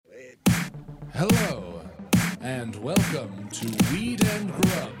Hello, and welcome to Weed and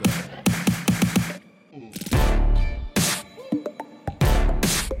Grub.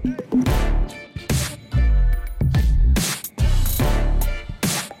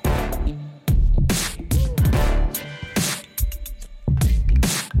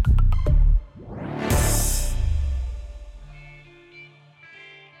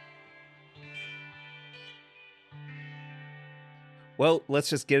 Well, let's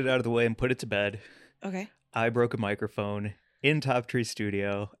just get it out of the way and put it to bed. Okay. I broke a microphone in Top Tree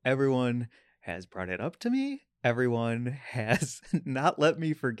Studio. Everyone has brought it up to me. Everyone has not let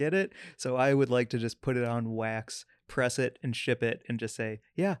me forget it. So I would like to just put it on wax, press it, and ship it, and just say,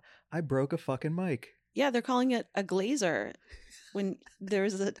 yeah, I broke a fucking mic. Yeah, they're calling it a glazer. When there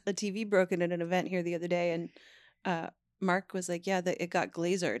was a TV broken at an event here the other day, and Mark was like, yeah, it got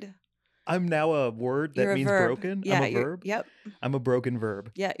glazered. I'm now a word that You're a means verb. broken. Yeah, I'm a verb. Yep. I'm a broken verb.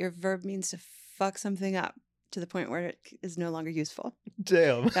 Yeah, your verb means to fuck something up to the point where it is no longer useful.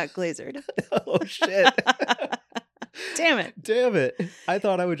 Damn. Got glazered. Oh, shit. Damn it. Damn it. I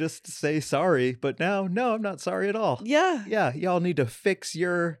thought I would just say sorry, but now, no, I'm not sorry at all. Yeah. Yeah, y'all need to fix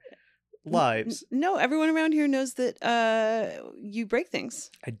your lives. No, everyone around here knows that you break things.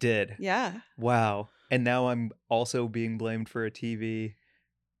 I did. Yeah. Wow. And now I'm also being blamed for a TV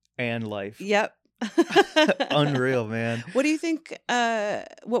and life. Yep. Unreal, man. What do you think?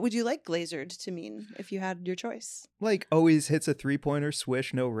 What would you like glazered to mean if you had your choice? Like always hits a 3-pointer,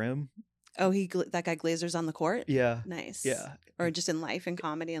 swish, no rim. Oh, that guy glazers on the court? Yeah. Nice. Yeah. Or just in life, in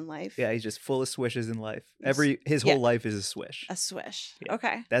comedy and life? Yeah, he's just full of swishes in life. His Yeah. whole life is a swish. A swish. Yeah.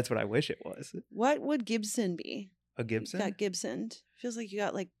 Okay. That's what I wish it was. What would Gibson be? A Gibson? You got Gibsoned. Feels like you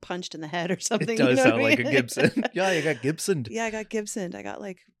got like punched in the head or something. It does you know sound what I like a mean? Gibson. Yeah, you got Gibsoned. Yeah, I got Gibsoned. I got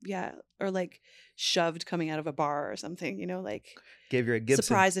like, yeah, or like shoved coming out of a bar or something, you know, like Gave you a Gibson.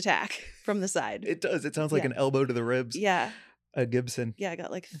 surprise attack from the side. It does. It sounds like Yeah. an elbow to the ribs. Yeah. A Gibson. Yeah, I got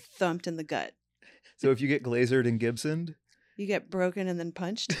like thumped in the gut. So if you get glazered and Gibsoned, You get broken and then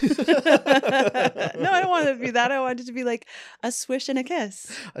punched. No, I don't want it to be that. I want it to be like a swish and a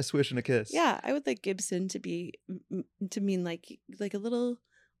kiss. a swish and a kiss. Yeah, I would like Gibson to be to mean like a little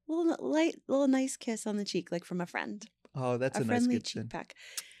nice kiss on the cheek, like from a friend. Oh, that's a nice friendly Gibson. cheek peck.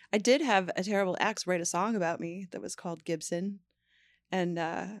 I did have a terrible ex write a song about me that was called Gibson, and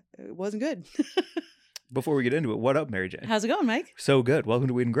it wasn't good. Before we get into it, what up, Mary Jane? How's it going, Mike? So good. Welcome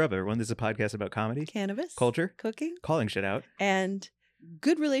to Weed and Grub, everyone. This is a podcast about comedy, Cannabis, culture, cooking, calling shit out, and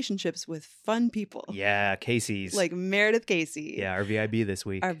good relationships with fun people. Yeah, Casey's. Like Meredith Casey. Yeah, our VIB this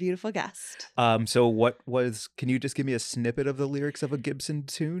week. Our beautiful guest. So can you just give me a snippet of the lyrics of a Gibson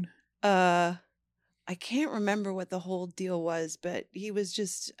tune? I can't remember what the whole deal was, but he was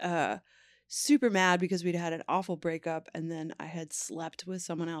just super mad because we'd had an awful breakup, and then I had slept with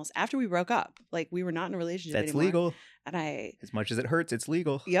someone else after we broke up. Like we were not in a relationship That's anymore. legal. And As much as it hurts, it's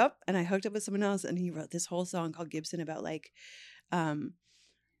legal. Yep. And I hooked up with someone else, and he wrote this whole song called Gibson about like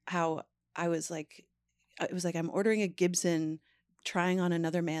how I was like, it was like I'm ordering a Gibson, trying on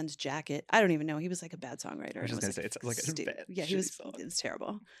another man's jacket. I don't even know. He was like a bad songwriter. I was just and going to say, it's like a bad, yeah, he shitty was. song. It's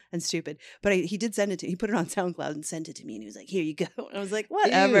terrible and stupid. But he did send it to. He put it on SoundCloud and sent it to me, and he was like, "Here you go." And I was like,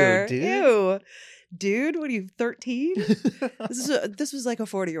 "Whatever, Ew, dude. What are you, 13? This was like a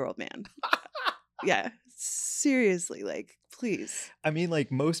 40-year-old man." Yeah, seriously, like, please. I mean,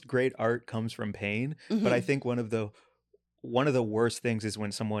 like most great art comes from pain, but I Mhm. think one of the worst things is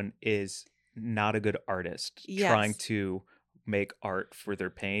when someone is not a good artist trying Yes. to make art for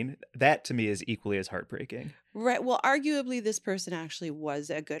their pain. That to me is equally as heartbreaking. Right. Well, arguably, this person actually was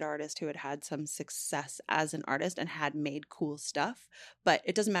a good artist who had had some success as an artist and had made cool stuff. But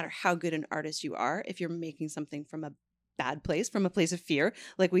it doesn't matter how good an artist you are if you're making something from a bad place, from a place of fear,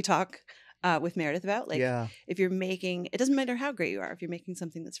 like we talk with Meredith about. Like, Yeah. if you're making, it doesn't matter how great you are. If you're making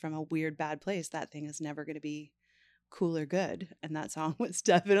something that's from a weird, bad place, that thing is never going to be cool or good. And that song was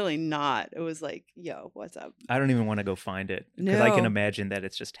definitely not. It was like, yo, what's up? I don't even want to go find it because I can No. imagine that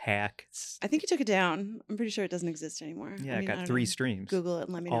it's just hack. I think he took it down. I'm pretty sure it doesn't exist anymore. Yeah, I it mean, I got don't 3 know. streams. Google it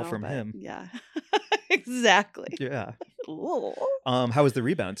and let me All know. from but him. Yeah, exactly. Yeah. Ooh. How was the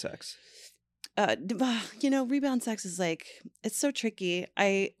rebound sex? Rebound sex is like, it's so tricky.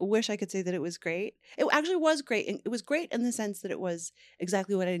 I wish I could say that it was great. It actually was great. And it was great in the sense that it was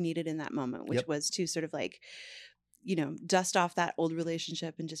exactly what I needed in that moment, which Yep. was to sort of like, dust off that old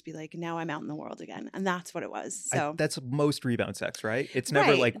relationship and just be like, now I'm out in the world again. And that's what it was. So That's most rebound sex, right? It's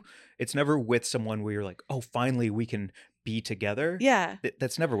never Right. like, it's never with someone where you're like, oh, finally we can be together. yeah.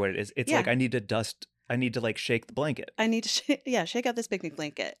 That's never what it is. It's Yeah. like, I need to dust I need to like shake the blanket. I need to shake out this picnic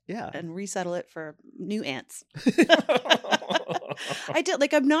blanket Yeah. and resettle it for new ants. I did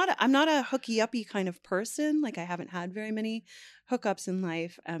like I'm not a hooky uppy kind of person. Like I haven't had very many hookups in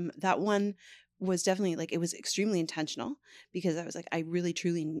life. That one was definitely like it was extremely intentional because I was like I really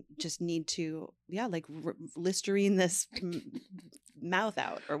truly just need to Listerine this mouth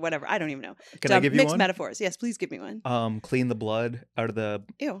out or whatever. I don't even know. Can I give you mixed one? metaphors. Yes, please give me one. Clean the blood out of the.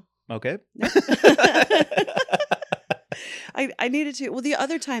 Ew. Okay. I needed to. Well, the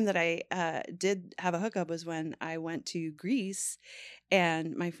other time that I did have a hookup was when I went to Greece,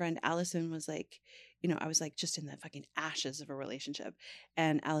 and my friend Allison was like, I was like just in the fucking ashes of a relationship,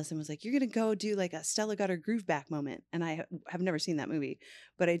 and Allison was like, "You're gonna go do like a Stella got her groove back moment," and I have never seen that movie,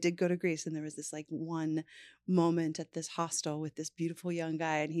 but I did go to Greece, and there was this like one moment at this hostel with this beautiful young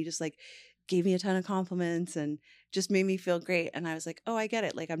guy, and he just like gave me a ton of compliments and just made me feel great. And I was like, oh, I get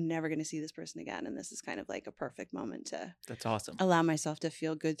it. Like, I'm never going to see this person again. And this is kind of like a perfect moment to That's awesome. allow myself to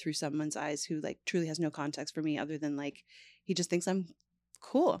feel good through someone's eyes who like truly has no context for me other than like, he just thinks I'm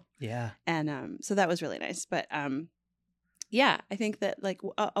cool. Yeah. And so that was really nice. But yeah, I think that like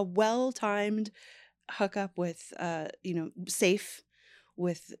a well-timed hookup with, safe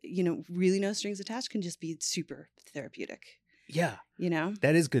with, really no strings attached can just be super therapeutic. Yeah.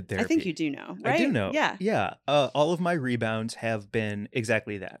 That is good therapy. I think you do know, right? I do know. Yeah. Yeah. All of my rebounds have been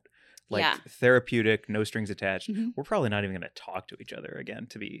exactly that. Like therapeutic, no strings attached. Mhm. We're probably not even going to talk to each other again,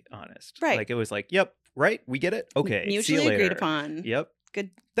 to be honest. Right. Like it was like, yep, right. We get it. Okay. See you Mutually later. agreed upon. Yep. Good.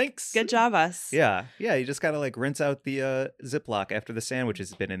 Thanks. Good job, us. Yeah. Yeah. You just got to like rinse out the Ziploc after the sandwich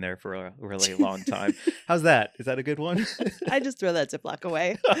has been in there for a really long time. How's that? Is that a good one? I just throw that Ziploc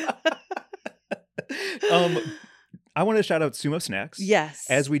away. I want to shout out Sumo Snacks. Yes.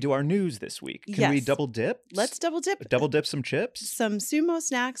 As we do our news this week. Can we double dip? Let's double dip. Double dip some chips? Some Sumo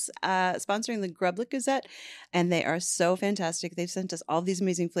Snacks sponsoring the Grublik Gazette. And they are so fantastic. They've sent us all these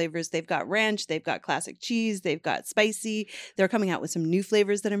amazing flavors. They've got ranch. They've got classic cheese. They've got spicy. They're coming out with some new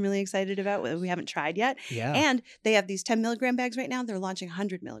flavors that I'm really excited about that we haven't tried yet. Yeah. And they have these 10 milligram bags right now. They're launching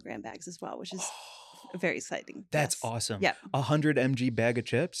 100 milligram bags as well, which is very exciting. That's awesome. Yeah. 100 mg bag of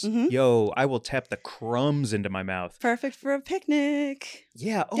chips. Mhm. Yo, I will tap the crumbs into my mouth. Perfect for a picnic.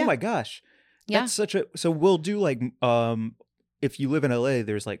 Yeah. Oh Yeah. my gosh. Yeah. That's such a. So we'll do like if you live in LA,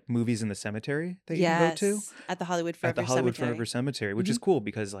 there's like movies in the cemetery that you can go to. At the Hollywood Forever At the Hollywood Cemetery. Forever Cemetery, which is cool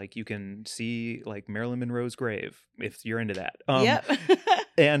because like you can see like Marilyn Monroe's grave if you're into that. Yep.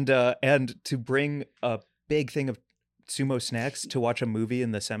 And to bring a big thing of Sumo Snacks to watch a movie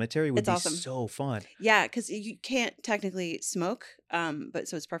in the cemetery would It's be awesome. so fun. Yeah, because you can't technically smoke, but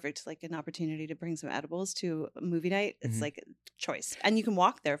so it's perfect, like an opportunity to bring some edibles to a movie night. It's Mhm. like choice, and you can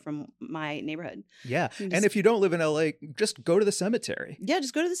walk there from my neighborhood. Yeah. You And just- if you don't live in LA, just go to the cemetery Yeah,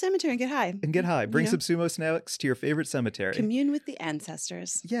 just go to the cemetery and get high. and get high. Bring You know? some Sumo Snacks to your favorite cemetery. Commune with the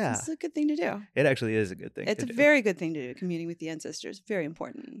ancestors. Yeah. It's a good thing to do. It actually is a good thing. It's to a do. very good thing to do. Communing with the ancestors, very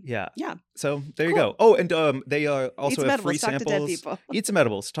important. Yeah. Yeah. So there you Cool. go. Oh, and they also Eat some have edibles, free talk to samples. dead people. Eat some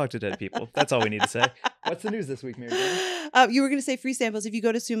edibles. Talk to dead people. That's all we need to say. What's the news this week, Mary Jane? You were going to say free samples. If you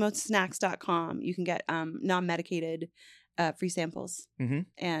go to sumosnacks.com, you can get non-medicated free samples. Mhm.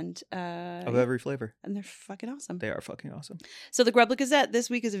 And Of every flavor. and they're fucking awesome. They are fucking awesome. So the Grublik Gazette this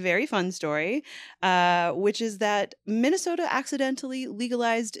week is a very fun story, which is that Minnesota accidentally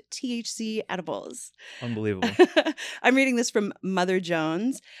legalized THC edibles. Unbelievable. I'm reading this from Mother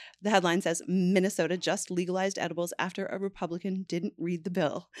Jones. The headline says, Minnesota just legalized edibles after a Republican didn't read the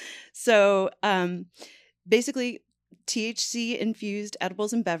bill. So basically, THC-infused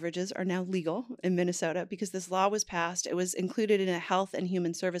edibles and beverages are now legal in Minnesota because this law was passed. It was included in a Health and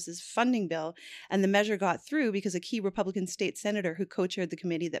Human Services funding bill, and the measure got through because a key Republican state senator who co-chaired the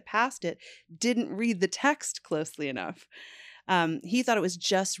committee that passed it didn't read the text closely enough. He thought it was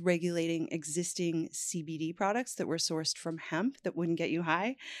just regulating existing CBD products that were sourced from hemp that wouldn't get you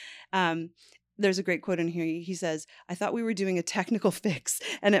high. There's a great quote in here. He says, I thought we were doing a technical fix,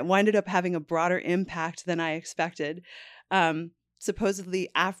 and it winded up having a broader impact than I expected. Supposedly,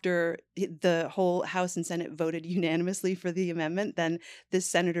 after the whole House and Senate voted unanimously for the amendment, then this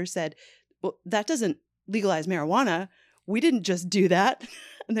senator said, well, that doesn't legalize marijuana. We didn't just do that.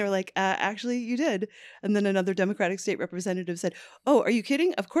 And they were like, actually, you did. And then another Democratic state representative said, oh, are you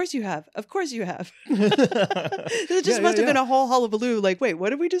kidding? Of course you have. Of course you have. It just must have been a whole hullabaloo. Like, wait,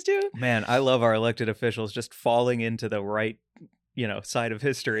 what did we just do? Man, I love our elected officials just falling into the right, side of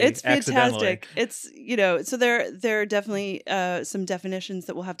history. It's accidentally. fantastic. It's so there are definitely some definitions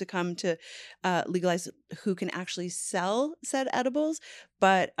that will have to come to legalize who can actually sell said edibles.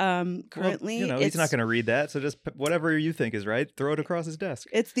 But currently, he's not going to read that. So just whatever you think is right, throw it across his desk.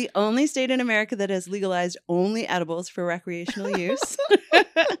 It's the only state in America that has legalized only edibles for recreational use.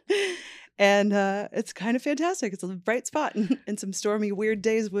 And it's kind of fantastic. It's a bright spot in some stormy, weird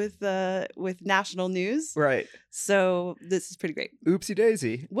days with national news. Right. So this is pretty great. Oopsie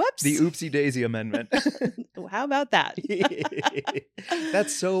daisy. Whoops. The oopsie daisy amendment. How about that?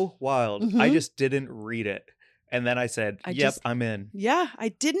 That's so wild. Mhm. I just didn't read it. And then I said, I'm in. Yeah, I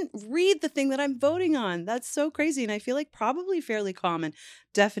didn't read the thing that I'm voting on. That's so crazy. And I feel like probably fairly common,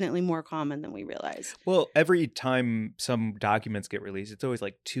 definitely more common than we realize. Well, every time some documents get released, it's always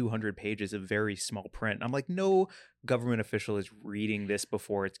like 200 pages of very small print. I'm like, no government official is reading this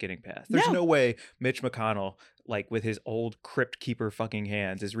before it's getting passed. There's no way Mitch McConnell, like with his old crypt keeper fucking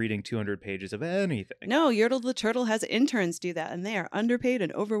hands, is reading 200 pages of anything. No, Yertle the Turtle has interns do that, and they are underpaid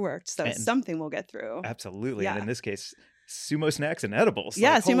and overworked. So something will get through. Absolutely. Yeah. And in this case, sumo snacks and edibles.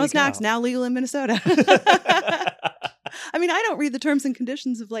 Yeah, like, sumo snacks now legal in Minnesota. I mean, I don't read the terms and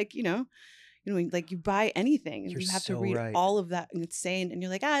conditions of like you buy anything and You're you have so to read right. all of that insane, and you're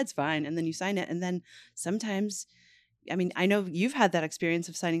like, it's fine, and then you sign it, and then sometimes. I mean, I know you've had that experience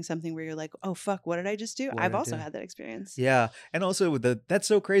of signing something where you're like, oh, fuck, what did I just do? I've also had that experience. Yeah. And also that's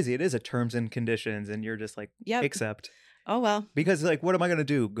so crazy. It is a terms and conditions and you're just like, accept. Oh, well. Because like, what am I going to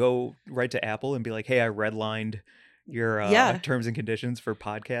do? Go right to Apple and be like, hey, I redlined your terms and conditions for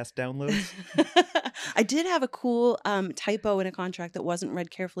podcast downloads? I did have a cool typo in a contract that wasn't read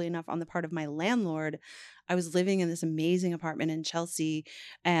carefully enough on the part of my landlord. I was living in this amazing apartment in Chelsea,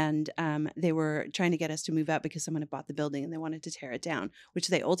 and they were trying to get us to move out because someone had bought the building and they wanted to tear it down, which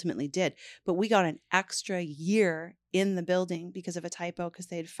they ultimately did. But we got an extra year in the building because of a typo, because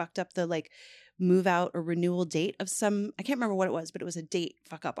they had fucked up the like move out or renewal date of some, I can't remember what it was, but it was a date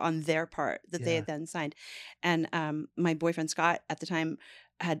fuck up on their part that they had then signed. And my boyfriend Scott at the time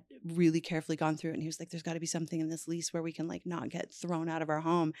had really carefully gone through it, and he was like, there's got to be something in this lease where we can like not get thrown out of our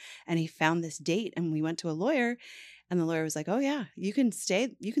home. And he found this date, and we went to a lawyer, and the lawyer was like, oh yeah, you can stay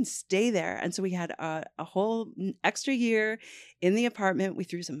there. And so we had a whole extra year in the apartment. We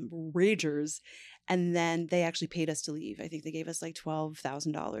threw some ragers, and then they actually paid us to leave. I think they gave us like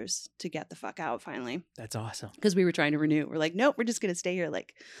 $12,000 to get the fuck out finally. That's awesome. Because we were trying to renew. We're like, nope, we're just going to stay here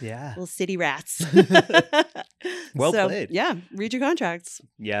like little city rats. Well played. Yeah, read your contracts.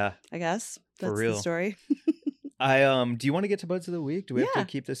 Yeah. I guess. That's for real. the story. Do you want to get to Buds of the Week? Do we have to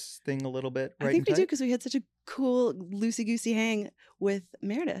keep this thing a little bit right? I think we do, because we had such a cool loosey-goosey hang with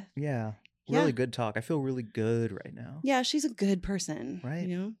Meredith. Yeah. Really good talk. I feel really good right now. Yeah, she's a good person. Right.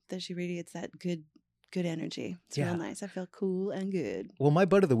 You know, that she radiates that good energy. It's real nice. I feel cool and good. Well, my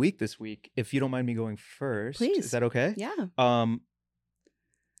Bud of the Week this week, if you don't mind me going first. Please. Is that okay? Yeah.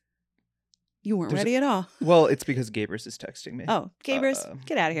 You weren't ready at all. Well, it's because Gabrus is texting me. Oh, Gabrus,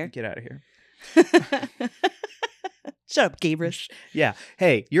 get out of here. Get out of here. Shut up, Gabrus. Yeah.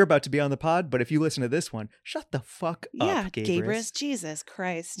 Hey, you're about to be on the pod, but if you listen to this one, shut the fuck up, Gabrus. Gabrus. Jesus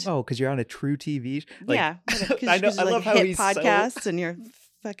Christ. Oh, because you're on a true TV. Yeah. I know. I love how he's podcasts and you're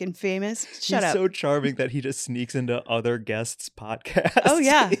fucking famous. Shut up. He's so charming that he just sneaks into other guests' podcasts. Oh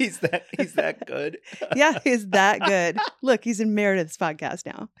yeah. He's that good. Yeah, he's that good. Look, he's in Meredith's podcast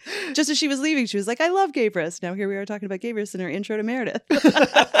now. Just as she was leaving, she was like, I love Gabrus. Now here we are talking about Gabrus in her intro to Meredith.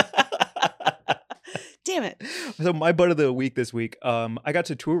 Damn it. So my Bud of the Week this week, I got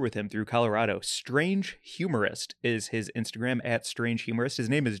to tour with him through Colorado. Strange Humorist is his Instagram, @Strange Humorist. His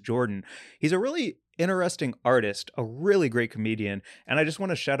name is Jordan. He's a really interesting artist, a really great comedian, and I just want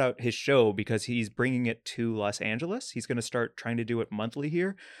to shout out his show because he's bringing it to Los Angeles. He's going to start trying to do it monthly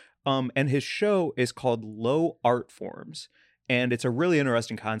here. And his show is called Low Art Forms. And it's a really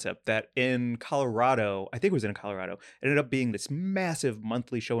interesting concept that in Colorado, I think it was in Colorado, it ended up being this massive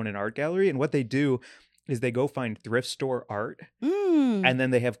monthly show in an art gallery. And what they do is they go find thrift store art, and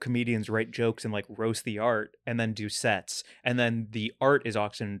then they have comedians write jokes and like roast the art and then do sets. And then the art is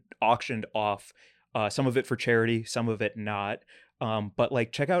auctioned off, some of it for charity, some of it not. But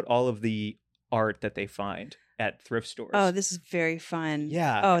like, check out all of the art that they find at thrift stores. Oh, this is very fun.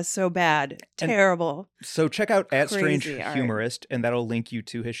 Yeah. Oh, it's so bad. Terrible. So check out @Strange art. Humorist, and that'll link you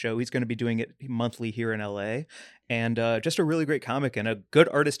to his show. He's going to be doing it monthly here in LA, and just a really great comic and a good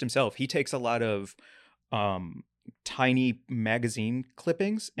artist himself. He takes a lot of tiny magazine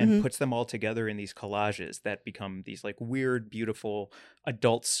clippings and puts them all together in these collages that become these like weird, beautiful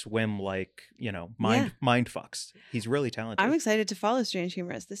Adult Swim like, mind fucks. He's really talented. I'm excited to follow Strange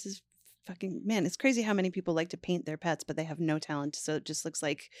Humorist. This is fucking, man, it's crazy how many people like to paint their pets, but they have no talent. So it just looks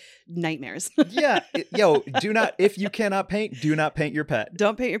like nightmares. Yeah. If you cannot paint, do not paint your pet.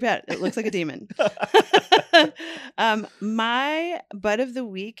 Don't paint your pet. It looks like a demon. My bud of the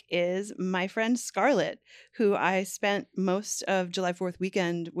week is my friend Scarlett, who I spent most of July 4th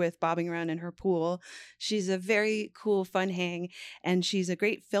weekend with bobbing around in her pool. She's a very cool, fun hang, and she's a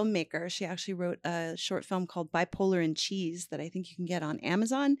great filmmaker. She actually wrote a short film called Bipolar and Cheese that I think you can get on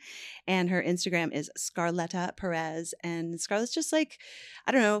Amazon. And her Instagram is Scarletta Perez. And Scarlett's just like,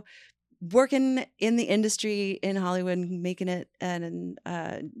 I don't know, working in the industry in Hollywood, making it, and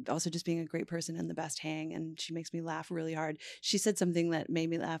also just being a great person and the best hang. And she makes me laugh really hard. She said something that made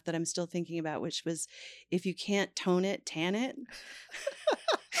me laugh that I'm still thinking about, which was, if you can't tone it, tan it.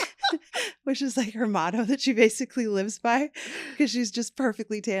 Which is like her motto that she basically lives by, because she's just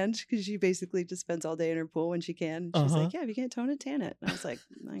perfectly tanned, because she basically just spends all day in her pool when she can. She's like, yeah, if you can't tone it, tan it. And I was like,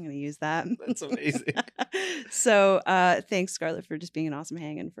 I'm going to use that. That's amazing. So thanks, Scarlett, for just being an awesome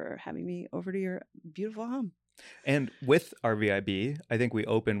hang and for having me over to your beautiful home. And with RVIB, I think we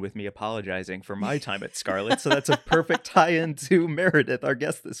opened with me apologizing for my time at Scarlet. So that's a perfect tie-in to Meredith, our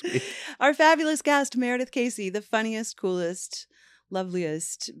guest this week. Our fabulous guest, Meredith Casey, the funniest, coolest,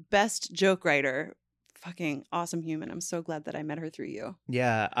 loveliest, best joke writer. Fucking awesome human. I'm so glad that I met her through you.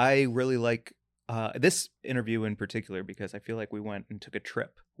 Yeah, I really like this interview in particular because I feel like we went and took a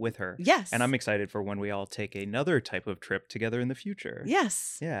trip with her. Yes. And I'm excited for when we all take another type of trip together in the future.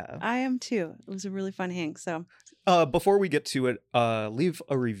 Yes. Yeah. I am too. It was a really fun hang. So before we get to it, leave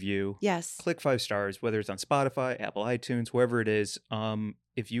a review. yes. Click 5 stars, whether it's on Spotify, Apple iTunes, wherever it is.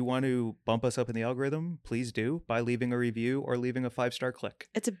 If you want to bump us up in the algorithm, please do by leaving a review or leaving a 5-star click.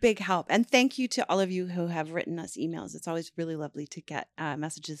 It's a big help. And thank you to all of you who have written us emails. It's always really lovely to get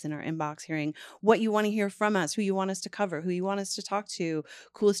messages in our inbox, hearing what you want to hear from us, who you want us to cover, who you want us to talk to,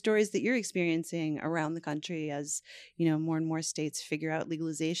 cool stories that you're experiencing around the country as, you know, more and more states figure out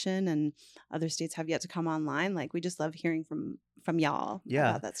legalization and other states have yet to come online. Like, we just love hearing from y'all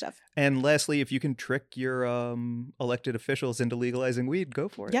about that stuff. And lastly, if you can trick your elected officials into legalizing weed, go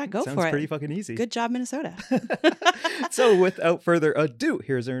for it. Yeah, go Sounds for it. pretty fucking easy. Good job, Minnesota. So without further ado,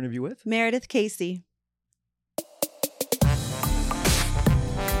 here's our interview with Meredith Casey.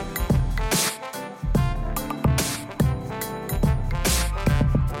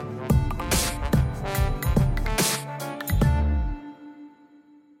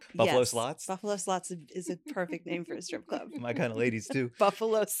 Buffalo Slots. Buffalo Slots is a perfect name for a strip club. My kind of ladies too.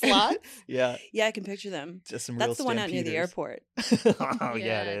 Buffalo Slots? Yeah. Yeah, I can picture them. Just some real That's the one out near the stampeders. airport. Oh,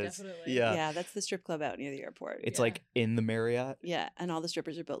 yeah, it is. Definitely. Yeah. Yeah, that's the strip club out near the airport. It's Yeah. like in the Marriott. Yeah, and all the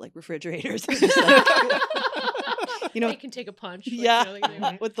strippers are built like refrigerators. Just like, you know, They can take a punch. like, yeah, you know, like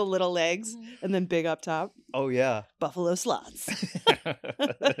they- with the little legs Mhm. and then big up top. Oh, yeah. Buffalo Slots.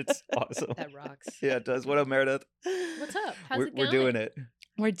 That's awesome. That rocks. Yeah, it does. What up, Meredith? What's up? How's We're, it we're going? doing it.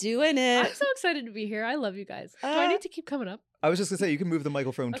 We're doing it. I'm so excited to be here. I love you guys. Do I need to keep coming up? I was just gonna say you can move the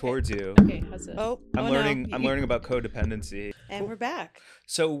microphone Okay. towards you. Okay, how's this? I'm no. learning. I'm learning about codependency. And we're back.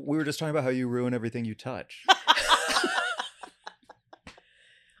 So we were just talking about how you ruin everything you touch.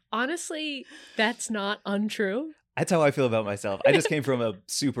 Honestly, that's not untrue. That's how I feel about myself. I just came from a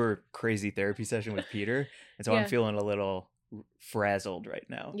super crazy therapy session with Peter, and so I'm Yeah. feeling a little frazzled right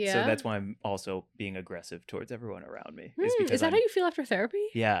now. So Yeah? that's why I'm also being aggressive towards everyone around me. Is that how you feel after therapy?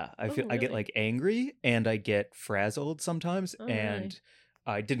 Yeah, I Oh, feel I get really? like angry and I get frazzled sometimes, Oh, really? and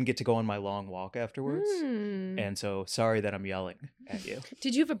I didn't get to go on my long walk afterwards. Hmm. And so sorry that I'm yelling at you.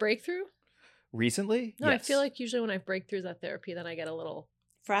 Did you have a breakthrough? Recently? No, Yes. I feel like usually when I have breakthroughs at therapy, then I get a little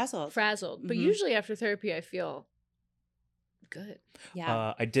Frazzled. frazzled. But Mhm. usually after therapy, I feel good.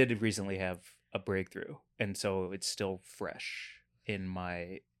 Yeah. I did recently have a breakthrough, and so it's still fresh in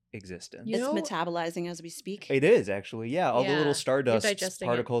my existence. You it's know- metabolizing as we speak. It is actually, yeah. All the Yeah, little you're stardust digesting it.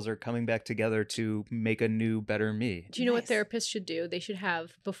 particles are coming back together to make a new, better me. Do you know what Nice. therapists should do? They should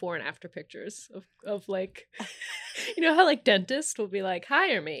have before and after pictures of like, you know how like dentists will be like,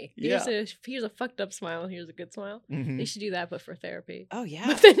 hire me. Here's a fucked up smile. Here's a good smile. Mhm. They should do that, but for therapy. Oh, yeah.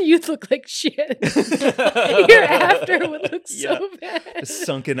 But then you'd look like shit. Your after would look Yeah. so bad. Just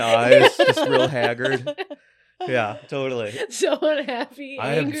sunken eyes, just real haggard. Yeah, totally. So unhappy,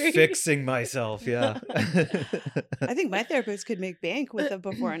 I am angry. fixing myself. Yeah. I think my therapist could make bank with a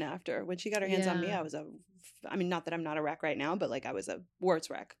before and after. When she got her hands on me, Yeah. I mean, not that I'm not a wreck right now, but like I was a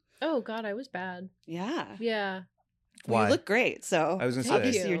warts wreck. Oh God, I was bad. Yeah. Yeah. Well, Why? you look great. So I was gonna Thank say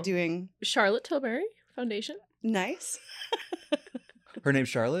obviously you. you're doing Charlotte Tilbury Foundation. nice. her name's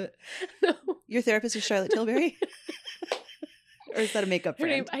Charlotte. No. Your therapist is Charlotte Tilbury? Or is that a makeup Her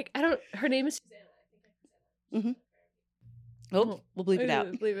name brand? I don't her name is Susanna. Mhm. Oh, we'll bleep it out.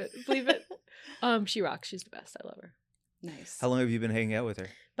 Bleep it. Bleep it. She rocks. She's the best. I love her. Nice. How long have you been hanging out with her?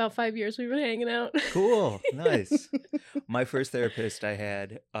 About 5 years we've been hanging out. Cool. Nice. My first therapist I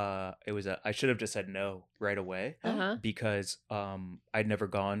had, I should have just said no right away Uh-huh. because I'd never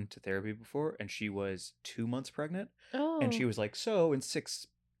gone to therapy before, and she was 2 months pregnant. Oh. And she was like, so in 6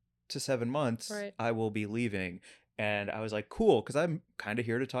 to 7 months, Right. I will be leaving. And I was like, cool, because I'm kind of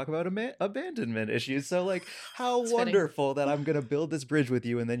here to talk about abandonment issues. So, like, how It's fitting. wonderful that I'm going to build this bridge with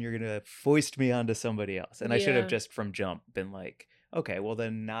you, and then you're going to foist me onto somebody else. And I should have Yeah. just from jump been like, okay, well,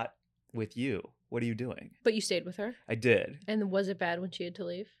 then not with you. What are you doing? But you stayed with her? I did. And was it bad when she had to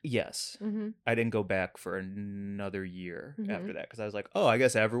leave? Yes. Mm-hmm. I didn't go back for another year Mhm. after that because I was like, oh, I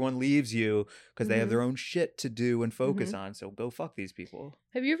guess everyone leaves you because they have Mhm. their own shit to do and focus on. So go fuck these people.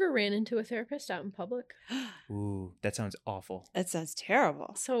 Have you ever ran into a therapist out in public? Ooh, that sounds awful. That sounds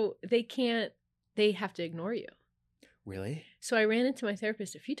terrible. So they have to ignore you. Really? So I ran into my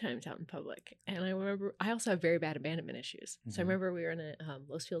therapist a few times out in public, and I remember I also have very bad abandonment issues. So I Mhm. remember we were in a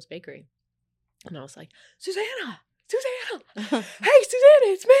Los Feliz bakery, and I was like, Susanna, hey, Susanna,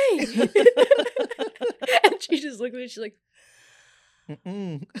 it's me. And she just looked at me, she's like,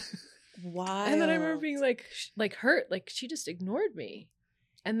 Mm-mm. Wow. and then I remember being like hurt, like she just ignored me.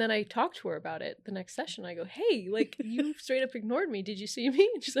 And then I talked to her about it the next session. I go, hey, like you straight up ignored me. Did you see me?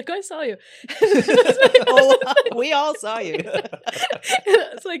 And she's like, I saw you. Oh, we all saw you.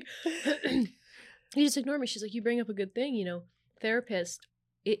 It's like, you just ignore me. She's like, you bring up a good thing, therapist,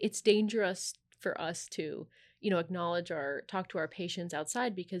 it's dangerous for us to, acknowledge or talk to our patients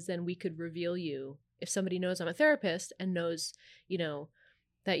outside, because then we could reveal you. If somebody knows I'm a therapist and knows,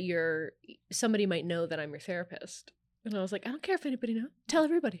 that somebody might know that I'm your therapist. And I was like, I don't care if anybody knows. Tell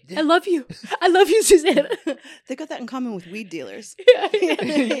everybody. I love you. I love you, Susanna. They got that in common with weed dealers. Yeah.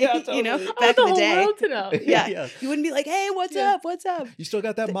 You know, totally. I back want the in the whole day. world to know. Yeah. You wouldn't be like, hey, what's Yeah. up? What's up? You still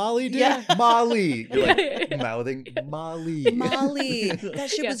got that Molly, dude? Yeah. Molly. You're like Yeah. mouthing Molly. Molly.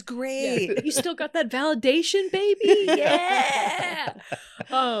 That shit Yeah. was great. You still got that validation, baby? Yeah.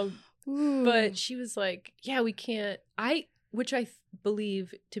 Ooh. But she was like, yeah, we can't. Which I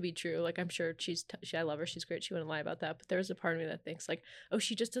believe to be true. Like, I'm sure I love her. She's great. She wouldn't lie about that. But there's a part of me that thinks like, oh,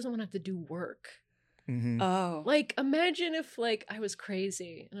 she just doesn't want to have to do work. Mhm. Oh. Like, imagine if like I was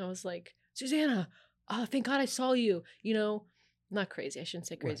crazy and I was like, Susanna, oh, thank God I saw you. Not crazy. I shouldn't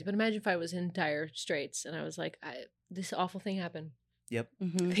say crazy. Right. But imagine if I was in dire straits and I was like, this awful thing happened. Yep.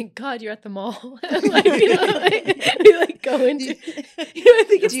 Mhm. Thank God you're at the mall. Like, we like go into. I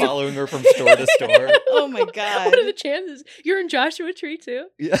think it's You're following her from store to store. Oh my God. What are the chances? You're in Joshua Tree too.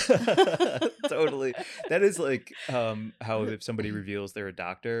 Yeah, totally. That is like how if somebody reveals they're a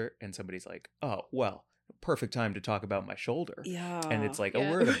doctor and somebody's like, oh, well, perfect time to talk about my shoulder. Yeah. And it's like, Yeah.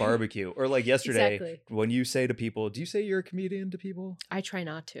 oh, we're at a barbecue. Or like yesterday, Exactly. when you say to people, do you say you're a comedian to people? I try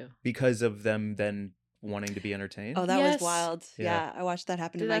not to. Because of them then wanting to be entertained? Oh, that Yes. was wild. Yeah. Yeah. I watched that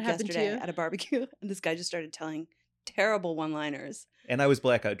happen to Did that Mike happen to yesterday you? at a barbecue. And this guy just started telling terrible one-liners. And I was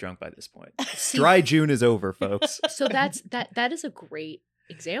blackout drunk by this point. Dry June is over, folks. So that is a great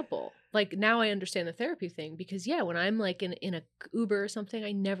example. Like, now I understand the therapy thing, because when I'm like in a Uber or something,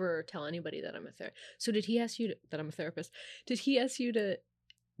 I never tell anybody that I'm a therapist. So did he ask you that I'm a therapist? Did he ask you to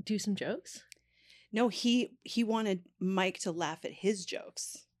do some jokes? No, he wanted Mike to laugh at his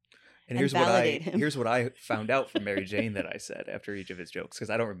jokes. And And validate him. here's what I found out from Mary Jane that I said after each of his jokes, because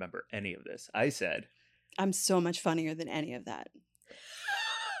I don't remember any of this. I said, I'm so much funnier than any of that.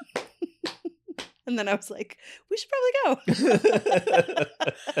 And then I was like, we should probably go.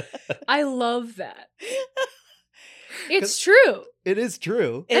 I love that. It's true. it is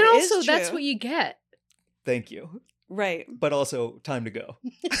true. It and is also that's true. what you get. Thank you. Right. But also, time to go.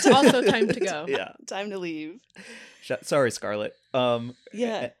 It's also time to go. Yeah. Time to leave. Sorry, Scarlett.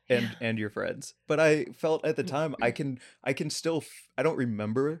 Yeah. And your friends. But I felt at the time I can still I don't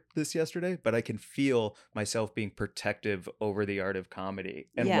remember this yesterday, but I can feel myself being protective over the art of comedy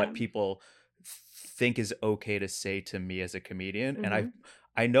and Yeah. what people think is okay to say to me as a comedian. Mm-hmm. And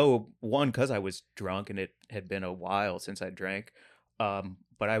I know, one, because I was drunk and it had been a while since I drank.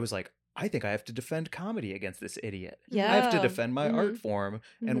 But I was like, I think I have to defend comedy against this idiot. Yeah. I have to defend my Mhm. art form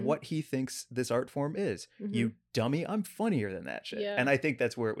and Mhm. what he thinks this art form is. Mhm. You dummy, I'm funnier than that shit. Yeah. And I think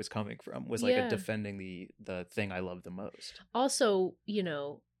that's where it was coming from, was like Yeah. a defending the thing I love the most. Also,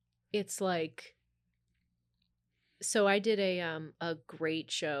 it's like, so I did a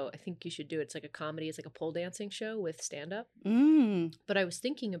great show. I think you should do it. It's like a comedy. It's like a pole dancing show with stand up. Mm. But I was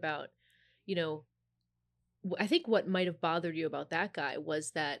thinking about, I think what might have bothered you about that guy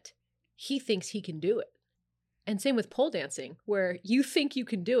was that he thinks he can do it. And same with pole dancing, where you think you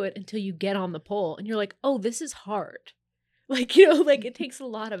can do it until you get on the pole and you're like, oh, this is hard. Like, you know, like it takes a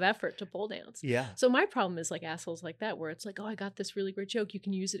lot of effort to pole dance. Yeah. So my problem is like assholes like that, where it's like, oh, I got this really great joke. You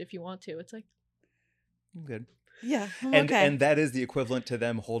can use it if you want to. It's like, I'm good. Yeah. I'm And okay. and that is the equivalent to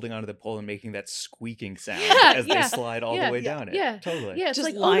them holding onto the pole and making that squeaking sound Yeah, as yeah, they slide all yeah, the way down it. yeah, Totally. yeah, it's Just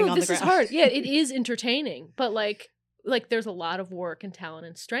like, lying oh no, on the this is ground. hard. Yeah, it is entertaining, but like there's a lot of work and talent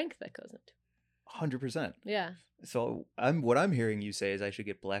and strength that goes into. 100%. Yeah, So what I'm hearing you say is I should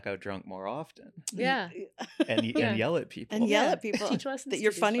get blackout drunk more often yeah. and Yeah. and yell at people And yell Yeah. at people Teach lessons that to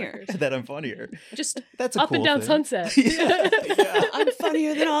you're these funnier. fuckers. that I'm funnier. Just That's a up cool and down thing. Sunset. Yeah. Yeah. I'm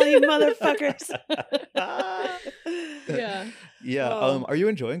funnier than all you motherfuckers. Yeah, Yeah. Oh. Are you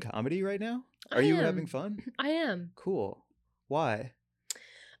enjoying comedy right now? Are I you am. having fun? I am. Cool. Why?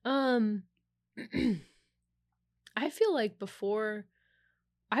 I feel like before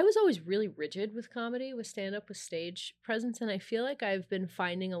I was always really rigid with comedy, with stand up, with stage presence, and I feel like I've been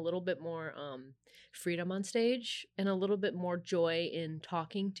finding a little bit more freedom on stage and a little bit more joy in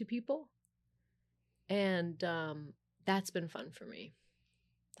talking to people. And that's been fun for me.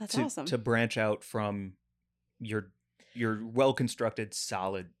 That's to, awesome. to branch out from your well constructed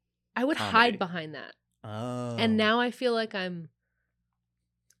solid. I would Comedy. hide behind that. Oh. And now I feel like I'm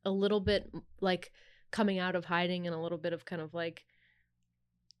a little bit like coming out of hiding and a little bit of kind of like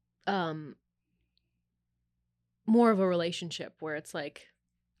more of a relationship where it's like,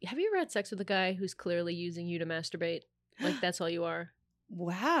 have you ever had sex with a guy who's clearly using you to masturbate? Like that's all you are.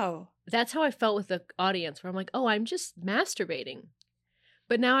 Wow. That's how I felt with the audience, where I'm like, oh, I'm just masturbating.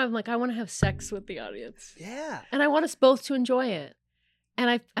 But now I'm like, I want to have sex with the audience. Yeah. And I want us both to enjoy it.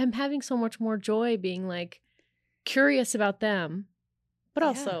 And I'm having so much more joy being like curious about them. But Yeah.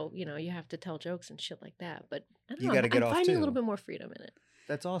 also, you know, you have to tell jokes and shit like that. But I don't You know. gotta get I'm off, finding a too. little bit more freedom in it.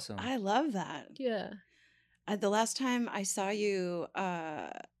 That's awesome. I love that. Yeah. The last time I saw you,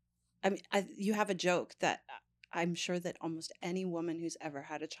 you have a joke that I'm sure that almost any woman who's ever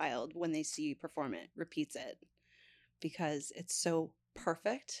had a child, when they see you perform it, repeats it because it's so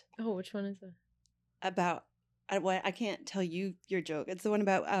perfect. Oh, which one is it? About I can't tell you your joke. It's the one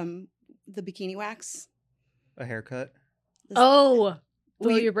about the bikini wax. A haircut. Oh, Will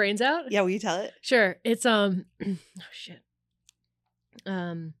blow you- your brains out? Yeah, will you tell it? Sure. It's oh shit.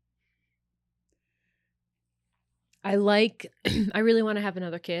 I really want to have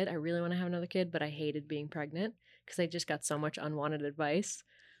another kid. But I hated being pregnant because I just got so much unwanted advice.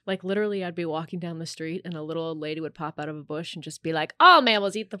 Like literally I'd be walking down the street and a little old lady would pop out of a bush and just be like, all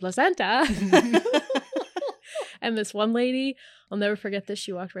mammals eat the placenta. And this one lady, I'll never forget this.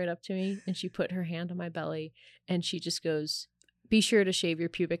 She walked right up to me and she put her hand on my belly and she just goes, be sure to shave your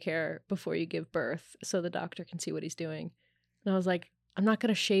pubic hair before you give birth so the doctor can see what he's doing. And I was like, I'm not going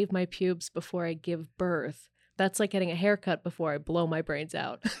to shave my pubes before I give birth. That's like getting a haircut before I blow my brains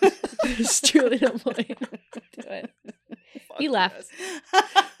out. There's truly no point to it. He laughed.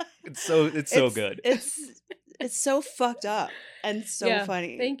 It's so good. It's so fucked up and so Yeah,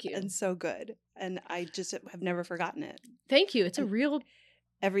 funny. thank you. And so good. And I just have never forgotten it. Thank you. It's a real.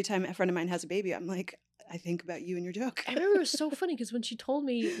 Every time a friend of mine has a baby, I'm like, I think about you and your joke. I remember it was so funny because when she told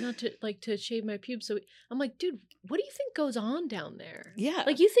me not to to shave my pubes, so I'm like, dude, what do you think goes on down there? Yeah.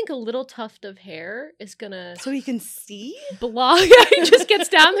 Like you think a little tuft of hair is gonna so he can see? block? He just gets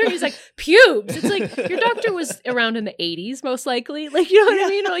down there. And he's like pubes. It's like your doctor was around in the 80s, most likely. Like you know what I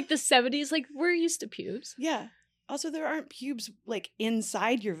mean, or like the 70s. Like we're used to pubes. Yeah. Also, there aren't pubes like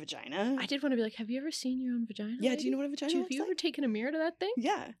inside your vagina. I did want to be like, have you ever seen your own vagina? Yeah, do lady? you know what a vagina Have looks you ever like? taken a mirror to that thing?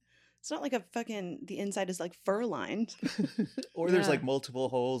 Yeah. It's not like the inside is like fur lined. Or there's Yeah. like multiple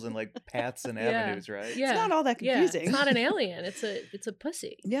holes and like paths and Yeah. avenues, right? Yeah. It's not all that Yeah, confusing. it's not an alien. It's a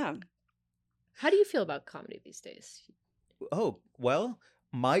pussy. Yeah. How do you feel about comedy these days? Oh, well,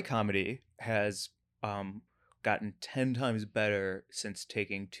 my comedy has gotten 10 times better since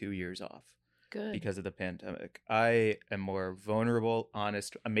taking 2 years off Good. because of the pandemic. I am more vulnerable,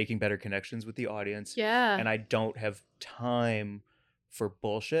 honest. I'm making better connections with the audience. Yeah. And I don't have time for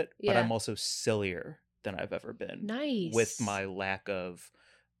bullshit, but Yeah. I'm also sillier than I've ever been Nice. with my lack of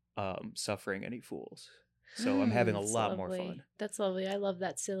suffering any fools. So I'm having a That's lot more lovely. fun. That's lovely. I love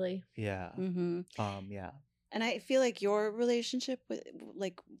that silly. Yeah. Mm-hmm. Yeah. And I feel like your relationship with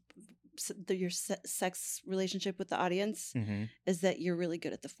your sex relationship with the audience Mm-hmm. is that you're really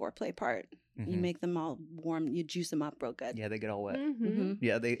good at the foreplay part. You make them all warm. You juice them up real good. Yeah, they get all wet. Mhm. Mhm.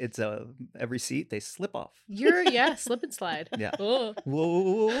 Yeah, it's every seat they slip off. You're slip and slide. Yeah. Oh.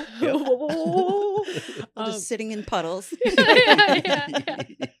 Whoa. Yep. Just sitting in puddles. yeah.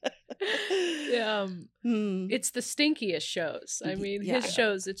 Hmm. It's the stinkiest shows. I mean, Yeah. his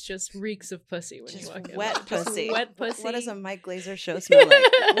shows, it's just reeks of pussy when Just you walk in. wet Just pussy. Wet pussy. What does a Mike Glazer show smell like?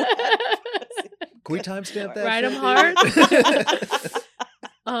 Wet pussy. Can we timestamp that? Ride 'em shit, hard.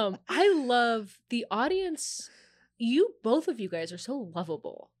 I love the audience. Both of you guys are so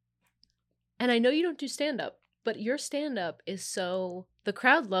lovable. And I know you don't do stand-up, but your stand-up is so, the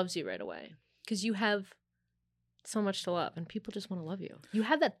crowd loves you right away because you have so much to love and people just want to love you. You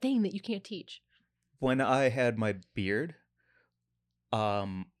have that thing that you can't teach. When I had my beard,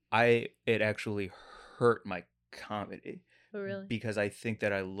 it actually hurt my comedy. Oh, really? Because I think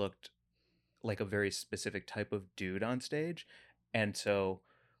that I looked like a very specific type of dude on stage, and so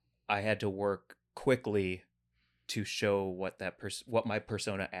I had to work quickly to show what my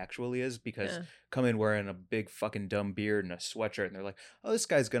persona actually is, because come in wearing a big fucking dumb beard and a sweatshirt and they're like, oh, this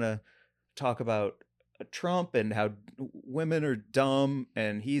guy's gonna talk about Trump and how women are dumb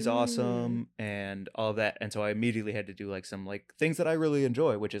and he's awesome and all of that. And so I immediately had to do like some like things that I really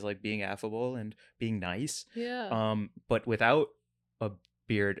enjoy, which is like being affable and being nice. Yeah. But without a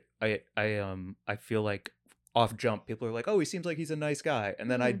beard, I feel like off jump people are like, oh, he seems like he's a nice guy,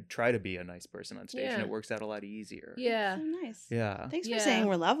 and then I try to be a nice person on stage and it works out a lot easier. Yeah. So nice. Yeah. Thanks for saying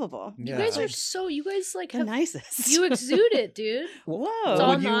we're lovable. You guys are so, you guys like the have, nicest. you exude it, dude. Whoa. It's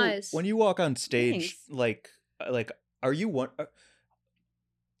all nice. When you walk on stage, Thanks. like are you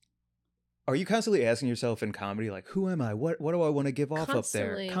constantly asking yourself in comedy, like, who am I? What do I want to give off up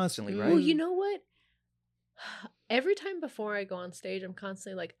there? Constantly, right? Well, you know what? Every time before I go on stage, I'm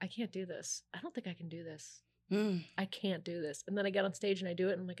constantly like, I can't do this. I don't think I can do this. I can't do this. And then I get on stage and I do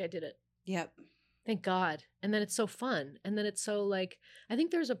it and I'm like, I did it. Yep. Thank God. And then it's so fun. And then it's so like, I think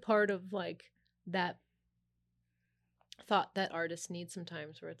there's a part of like that thought that artists need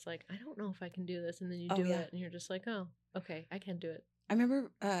sometimes where it's like, I don't know if I can do this. And then you do it and you're just like, oh, okay, I can do it. I remember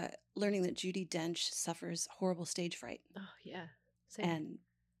learning that Judi Dench suffers horrible stage fright. Oh, yeah. Same. And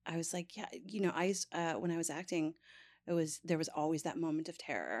I was like, yeah, I used, when I was acting, there was always that moment of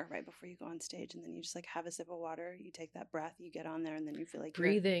terror right before you go on stage, and then you just like have a sip of water, you take that breath, you get on there, and then you feel like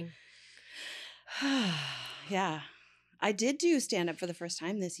breathing. Yeah. I did do stand up for the first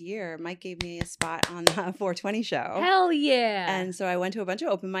time this year. Mike gave me a spot on the 420 show. Hell yeah. And so I went to a bunch of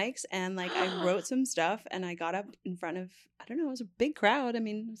open mics and like I wrote some stuff and I got up in front of, I don't know, it was a big crowd. I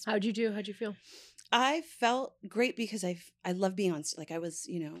mean, how'd you do? How'd you feel? I felt great because I love being on, like I was,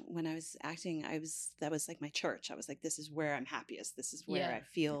 when I was acting, that was like my church. I was like, this is where I'm happiest. This is where I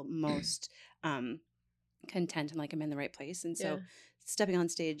feel most content and like I'm in the right place. And so stepping on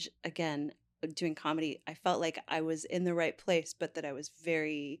stage again, doing comedy, I felt like I was in the right place, but that I was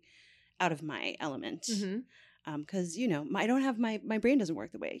very out of my element. Because, I don't have my brain doesn't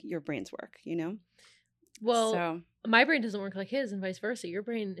work the way your brains work, Well, so, my brain doesn't work like his and vice versa. Your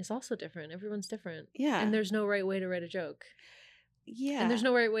brain is also different. Everyone's different. Yeah. And there's no right way to write a joke. Yeah. And there's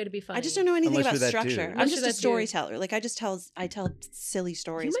no right way to be funny. I just don't know anything Unless about structure. I'm just a storyteller. Like I tell silly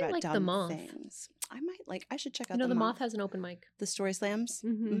stories about like dumb the Moth. things. I should check out the Moth has an open mic. The Story Slams.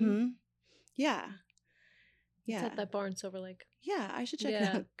 Mm-hmm. Yeah. It's at that bar in Silver Lake. Yeah, I should check it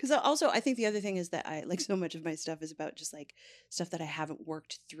out. Because also, I think the other thing is that I like so much of my stuff is about just like stuff that I haven't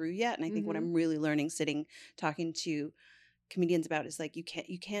worked through yet. And I think what I'm really learning, talking to comedians about, is like you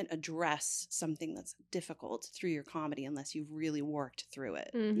can't address something that's difficult through your comedy unless you've really worked through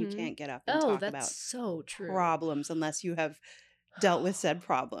it. You can't get up and talk about so true. problems unless you have dealt with said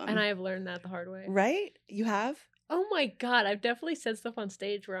problem. And I have learned that the hard way. Right? You have? Oh my God. I've definitely said stuff on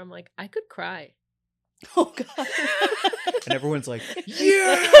stage where I'm like, I could cry. Oh God. And everyone's like,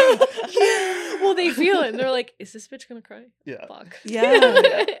 yeah. Well, they feel it and they're like, is this bitch gonna cry? Yeah. Fuck.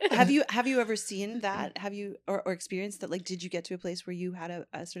 Yeah. Have you ever seen that? Have you or experienced that? Like, did you get to a place where you had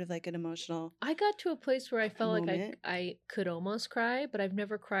a sort of like an emotional I got to a place where I felt moment? like I could almost cry, but I've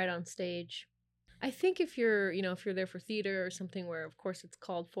never cried on stage. I think if you're there for theater or something where of course it's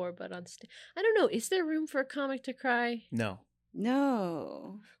called for, but on stage, I don't know, is there room for a comic to cry? No.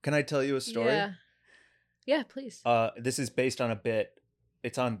 Can I tell you a story? Yeah, please. This is based on a bit.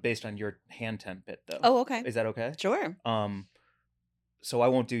 It's based on your hand tent bit, though. Oh, okay. Is that okay? Sure. So I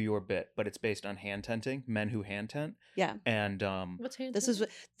won't do your bit, but it's based on hand tenting, men who hand tent. Yeah. And what's hand? This is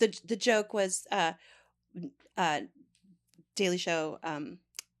the joke was Daily Show.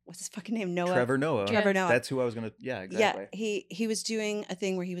 What's his fucking name? Trevor Noah. Trevor Noah. That's who I was gonna. Yeah, exactly. Yeah, he was doing a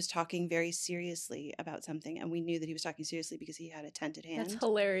thing where he was talking very seriously about something, and we knew that he was talking seriously because he had a tented hand. That's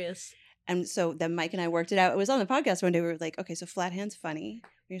hilarious. And so then Mike and I worked it out. It was on the podcast one day. We were like, okay, so flat hand's funny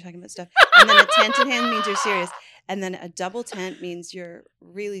when you're talking about stuff. And then a tented hand means you're serious. And then a double tent means you're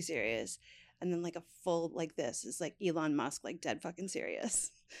really serious. And then like a full like this is like Elon Musk, like dead fucking serious.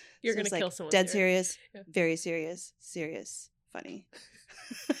 You're So going it's to like kill someone. dead serious, Yeah. very serious, serious, funny.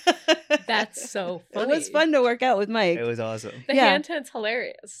 That's so It was funny. fun to work out with Mike. It was awesome. The Yeah. hand ten's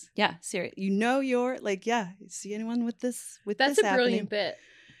hilarious. Yeah, serious. You're like, yeah. See anyone with this? That's this a brilliant bit.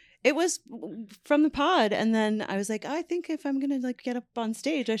 It was from the pod, and then I was like, I think if I'm gonna like get up on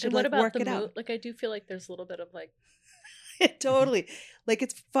stage, I should And what like about work the it out. mood? Like, I do feel like there's a little bit of like, Totally. Like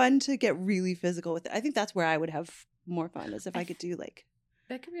it's fun to get really physical with it. I think that's where I would have more fun, is if I could do like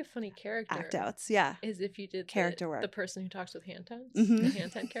that could be a funny character. act outs. Yeah. Is if you did Character the work. person who talks with hand tens, Mhm. the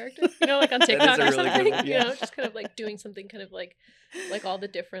hand ten character. You know, like on is TikTok a or really good something. one, You yeah. know, just kind of like doing something kind of like all the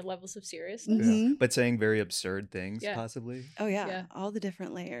different levels of seriousness. Yeah. Mhm. But saying very absurd things, Yeah. possibly. Oh yeah. Yeah. All the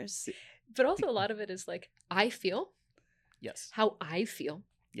different layers. But also a lot of it is like, I feel Yes. how I feel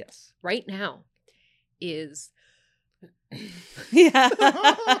Yes. right now is Yeah.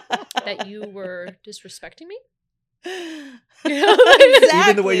 that you were disrespecting me.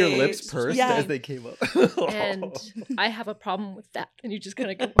 Even the way your lips Exactly. pursed Yeah. as they came up. And I have a problem with that. And you just kind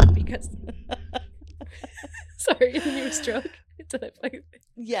of go, because. Sorry, and you stroke. Did I play?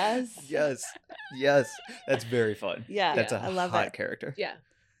 Yes. yes. Yes. That's very fun. Yeah. That's a I love hot it. character. Yeah.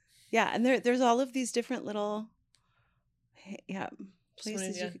 Yeah, and there's all of these different little Just wanted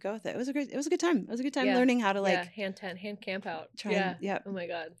places to- you could go with it. It was a good time. It was a good time Yeah. learning how to like yeah, hand 10, hand camp out. try Yeah. and yeah. Oh my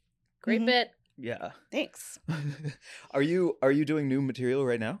God. Great Mhm. bit. Yeah. Thanks. Are you doing new material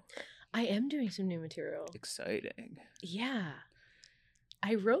right now? I am doing some new material. Exciting. Yeah.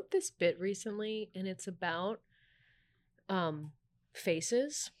 I wrote this bit recently and it's about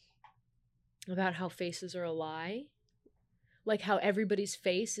faces. About how faces are a lie. Like how everybody's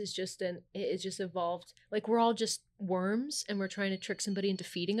face is just evolved. Like we're all just worms and we're trying to trick somebody into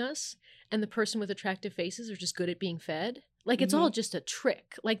feeding us. And the person with attractive faces are just good at being fed. Like it's all just a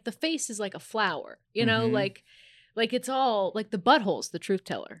trick. Like the face is like a flower, you know, Mhm. like it's all like the butthole's the truth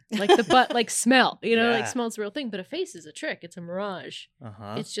teller. Like the butt, like smell, you know, like Yeah. smell's the real thing. But a face is a trick. It's a mirage.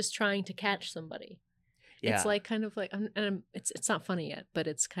 Uh-huh. It's just trying to catch somebody. yeah. It's like kind of like, it's not funny yet, but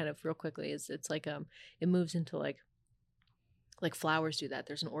it's kind of real quickly. It's like it moves into like flowers do that.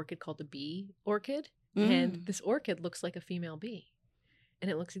 There's an orchid called the bee orchid, and this orchid looks like a female bee,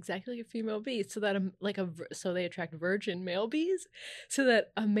 and it looks exactly like a female bee. So that so they attract virgin male bees, so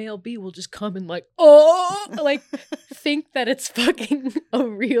that a male bee will just come and like like think that it's fucking a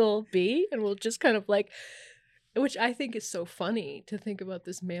real bee, and will just kind of like. Which I think is so funny to think about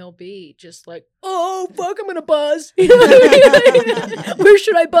this male bee just like, oh, fuck, I'm going to buzz. You know what I mean? Where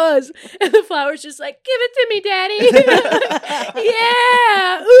should I buzz? And the flower's just like, give it to me, daddy.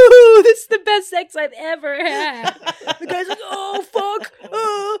 Yeah. Ooh, this is the best sex I've ever had. The guy's like, oh, fuck.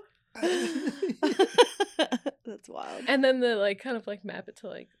 Oh. That's wild. And then the like kind of like map it to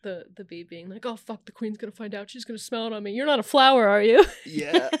like the bee being like, oh, fuck, the queen's going to find out. She's going to smell it on me. You're not a flower, are you?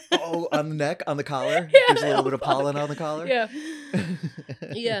 yeah. Oh, on the neck, on the collar. Yeah. There's a little Oh, bit of fuck. pollen on the collar. Yeah.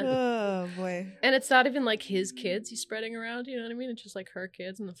 Yeah. Oh boy. And it's not even like his kids he's spreading around, you know what I mean? It's just like her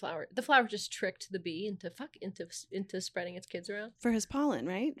kids and the flower. The flower just tricked the bee into spreading its kids around For his pollen,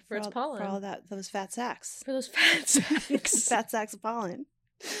 right? For its pollen. For all those fat sacks. for those fat sacks. Fat sacks of pollen.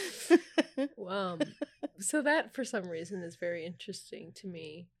 So that for some reason is very interesting to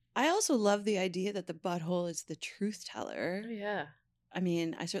me. I also love the idea that the butthole is the truth teller. Oh yeah, I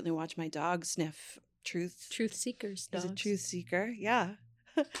mean, I certainly watch my dog sniff truth. truth seekers. He's a dogs. truth seeker. Yeah.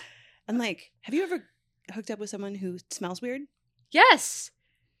 And like, have you ever hooked up with someone who smells weird? Yes,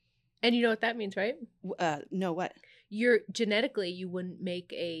 and you know what that means, right? No, what? You're genetically you wouldn't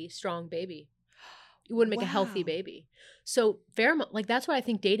make a strong baby. You wouldn't make a healthy Wow. baby. So pheromone, like that's why I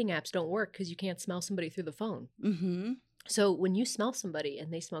think dating apps don't work because you can't smell somebody through the phone. Mm-hmm. So when you smell somebody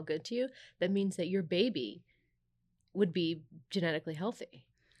and they smell good to you, that means that your baby would be genetically healthy.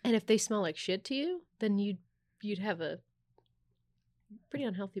 And if they smell like shit to you, then you'd have a pretty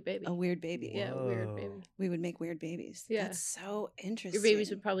unhealthy baby. A weird baby. Yeah, a weird Whoa. baby. We would make weird babies. Yeah. That's so interesting. Your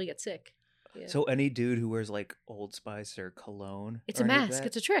babies would probably get sick. Yeah. So any dude who wears like Old Spice or cologne, It's or a any of mask. that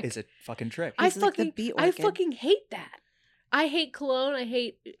It's a trick. Is a fucking trick. I He's like the fucking bee I orchid. fucking hate that. I hate cologne. I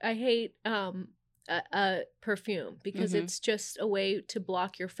hate perfume because Mhm. it's just a way to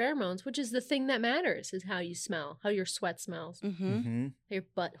block your pheromones, which is the thing that matters is how you smell, how your sweat smells, Mm-hmm. hmm how your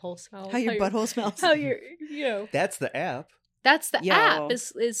butthole smells, How your butthole smells. how your That's the app. that's the Yo. app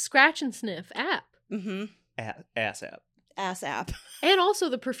is Scratch and Sniff app. Mm-hmm. Ass app. Ass app. And also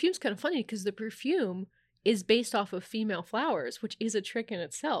the perfume's kind of funny because the perfume is based off of female flowers, which is a trick in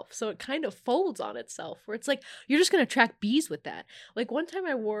itself. So it kind of folds on itself where it's like, you're just going to attract bees with that. Like one time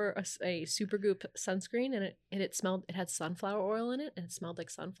I wore a Supergoop sunscreen and it had sunflower oil in it and it smelled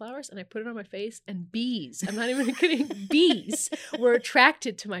like sunflowers. And I put it on my face and bees, I'm not even kidding, bees were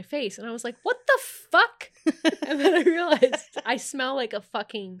attracted to my face. And I was like, what the fuck? And then I realized I smell like a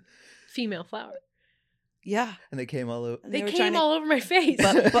fucking female flower. Yeah. And they came all over. They came all over my face.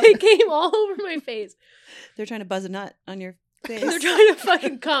 But- They came all over my face. They're trying to buzz a nut on your face. They're trying to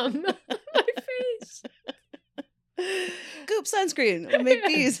fucking come on my face. Goop sunscreen will make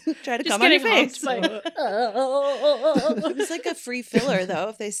bees try to Just come on your getting face. humped by- It's like a free filler, though,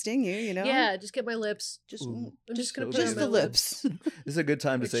 if they sting you, you know? Yeah, just get my lips. Just, Ooh. I'm just gonna So put it just on the my lips. This is a good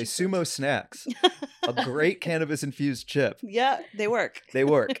time to Or say cheeks. Sumo Snacks, a great cannabis-infused chip. Yeah, they work. They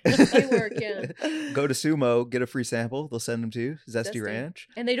work. They work, yeah. Go to Sumo, get a free sample. They'll send them to you. Zesty Zesty. Ranch.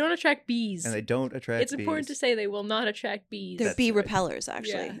 And they don't attract bees. And they don't attract It's important to bees. say they will not attract bees. They're That's bee right. repellers,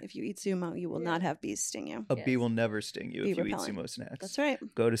 actually. Yeah. If you eat sumo, you will Yeah. not have bees sting you. A Yes. bee will never sting you Bee if you repellent. eat Sumo Snacks. That's right.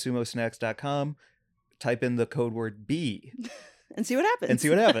 Go to sumosnacks.com, type in the code word bee, And see what happens. and see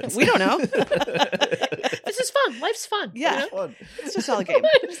what happens. We don't know. This is fun. Life's fun. you Yeah. know? Fun. It's just all a game.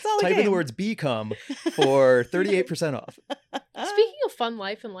 It's all a Type game. in the words become for 38% off. Speaking of fun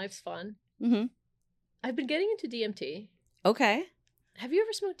life and life's fun, Mhm. I've been getting into DMT. Okay. Have you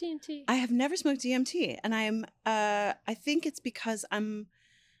ever smoked DMT? I have never smoked DMT, and I think it's because I'm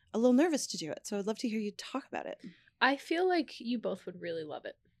a little nervous to do it. So I'd love to hear you talk about it. I feel like you both would really love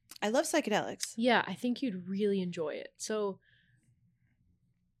it. I love psychedelics. Yeah, I think you'd really enjoy it. So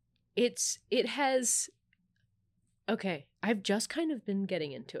it has okay, I've just kind of been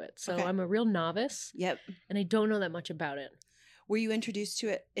getting into it. So Okay. I'm a real novice Yep. and I don't know that much about it. Were you introduced to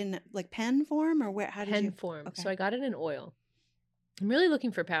it in like pen form, or where? How did Pen you? form. Okay. So I got it in oil. I'm really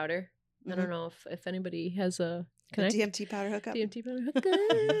looking for powder. I Mhm. don't know if anybody has a A connect. DMT powder hookup. DMT powder hookup.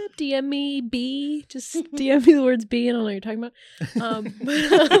 DM me B. Just DM me the words B. I don't know what you're talking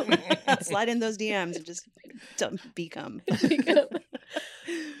about. Slide in those DMs and just dump become.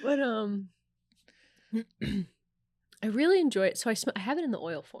 But I really enjoy it. So I have it in the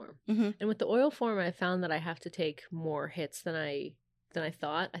oil form, Mhm. and with the oil form, I found that I have to take more hits than I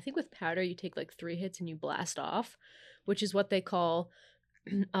thought. I think with powder, you take like 3 hits and you blast off, which is what they call.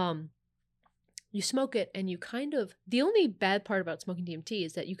 You smoke it and you kind of. The only bad part about smoking DMT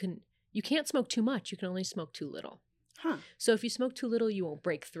is that you can't smoke too much. You can only smoke too little. Huh. So if you smoke too little, you won't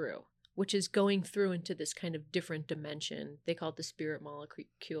break through, which is going through into this kind of different dimension. They call it the spirit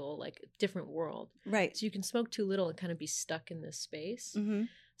molecule, like different world. Right. So you can smoke too little and kind of be stuck in this space. Mm-hmm.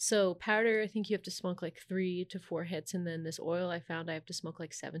 So powder, I think you have to smoke like 3 to 4 hits. And then this oil, I found I have to smoke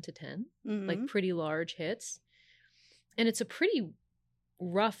like 7 to 10, Mm-hmm. like pretty large hits. And it's a pretty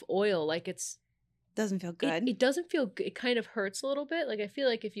rough oil. Like Doesn't feel good. it doesn't feel good. It kind of hurts a little bit. Like I feel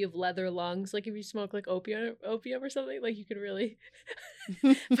like if you have leather lungs, like if you smoke like opium or something, like you could really.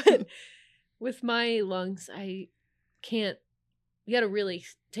 But with my lungs, I can't. You got to really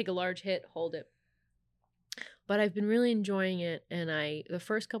take a large hit, hold it. But I've been really enjoying it, and the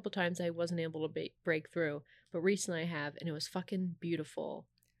first couple times I wasn't able to break through, but recently I have, and it was fucking beautiful.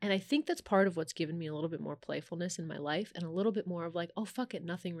 And I think that's part of what's given me a little bit more playfulness in my life, and a little bit more of like, oh fuck it,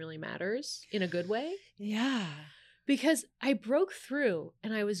 nothing really matters in a good way. Yeah. Because I broke through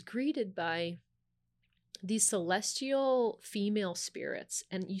and I was greeted by these celestial female spirits.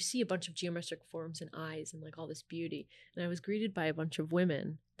 And you see a bunch of geometric forms and eyes and like all this beauty. And I was greeted by a bunch of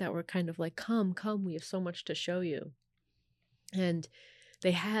women that were kind of like, come, we have so much to show you. And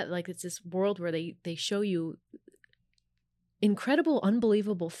they had like, it's this world where they show you incredible,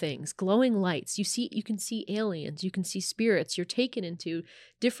 unbelievable things, glowing lights. You can see aliens, you can see spirits. You're taken into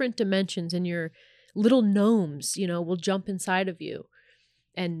different dimensions, and your little gnomes, will jump inside of you.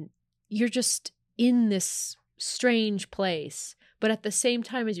 And you're just in this strange place. But at the same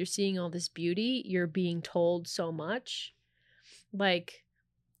time as you're seeing all this beauty, you're being told so much. Like,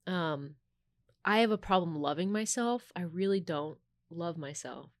 I have a problem loving myself. I really don't love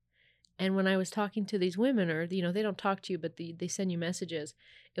myself. And when I was talking to these women, or, they don't talk to you, but they send you messages,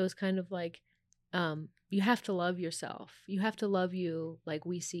 it was kind of like, you have to love yourself. You have to love you like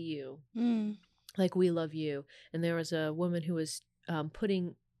we see you, like we love you. And there was a woman who was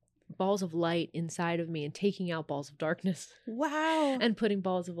putting balls of light inside of me and taking out balls of darkness. Wow. And putting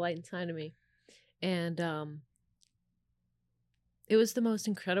balls of light inside of me. And it was the most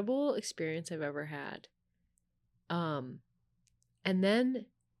incredible experience I've ever had. And then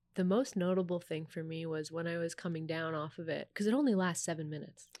the most notable thing for me was when I was coming down off of it, because it only lasts 7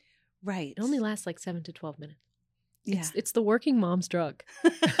 minutes. Right. It only lasts like 7 to 12 minutes. Yeah. It's the working mom's drug.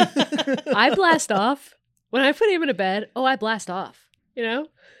 I blast off When I put him in a bed, I blast off, you know?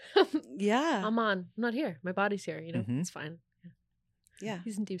 Yeah. I'm not here. My body's here, you know? Mhm. It's fine. Yeah.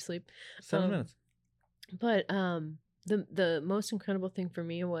 He's in deep sleep. 7 minutes. But the most incredible thing for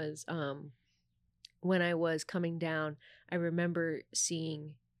me was when I was coming down, I remember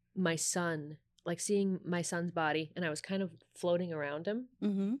seeing my son's body, and I was kind of floating around him,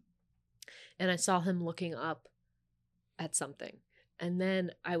 Mm-hmm. and I saw him looking up at something. And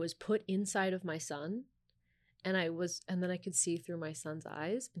then I was put inside of my son, and then I could see through my son's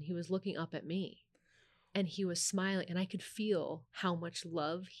eyes, and he was looking up at me, and he was smiling, and I could feel how much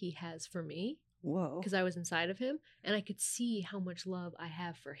love he has for me Whoa. because I was inside of him, and I could see how much love I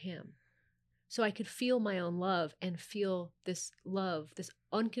have for him. So I could feel my own love and feel this love, this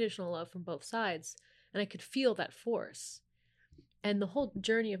unconditional love from both sides, and I could feel that force. And the whole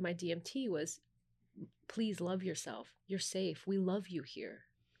journey of my DMT was, please love yourself. You're safe. We love you here.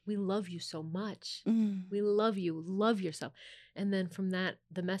 We love you so much. Mm. We love you. Love yourself. And then from that,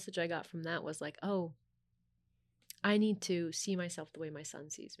 the message I got from that was like, oh, I need to see myself the way my son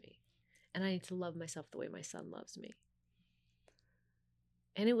sees me. And I need to love myself the way my son loves me.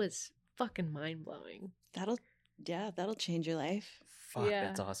 And it was fucking mind-blowing. That'll change your life. Fuck, Yeah.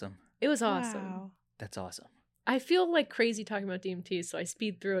 that's awesome. It was awesome. Wow. That's awesome. I feel like crazy talking about DMT, so I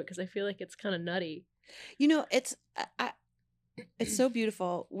speed through it because I feel like it's kind of nutty. You know, it's so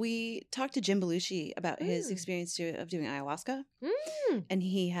beautiful. We talked to Jim Belushi about his experience of doing ayahuasca, and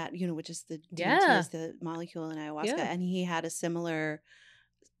he had, which is the DMT is the molecule in ayahuasca, Yeah. and he had a similar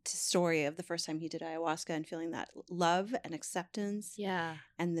story of the first time he did ayahuasca and feeling that love and acceptance, Yeah.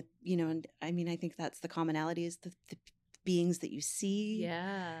 and and I mean, I think that's the commonality is the beings that you see,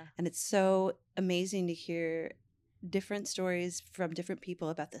 Yeah. and it's so amazing to hear different stories from different people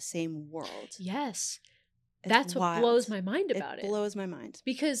about the same world. Yes. It's That's what wild. blows my mind about It it. blows my mind.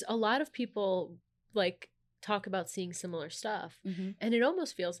 Because a lot of people talk about seeing similar stuff. Mm-hmm. And it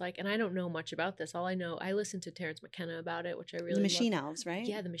almost feels like, and I don't know much about this. All I know, I listened to Terrence McKenna about it, which I really The machine loved. elves, right?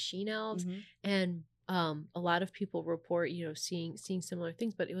 Yeah, the machine elves. Mhm. And a lot of people report, seeing similar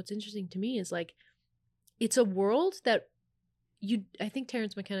things. But what's interesting to me is it's a world that I think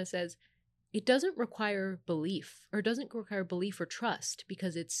Terrence McKenna says it doesn't require belief, or doesn't require belief or trust,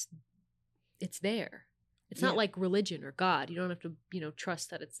 because it's there. It's not Yeah. like religion or God. You don't have to, trust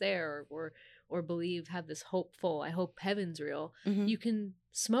that it's there or believe, have this hopeful, I hope heaven's real. Mhm. You can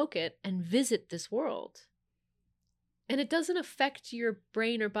smoke it and visit this world. And it doesn't affect your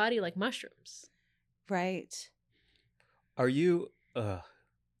brain or body like mushrooms. Right. Are you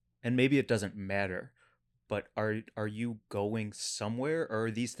and maybe it doesn't matter, but are you going somewhere, or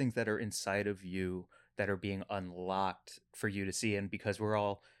are these things that are inside of you that are being unlocked for you to see? And because we're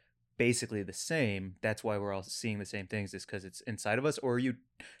all basically the same, that's why we're all seeing the same things, is because it's inside of us? Or are you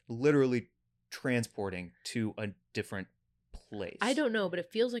literally transporting to a different place? I don't know, but it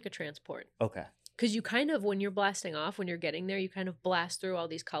feels like a transport. Okay. Because you kind of, when you're blasting off, when you're getting there, you kind of blast through all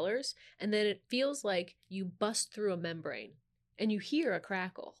these colors. And then it feels like you bust through a membrane and you hear a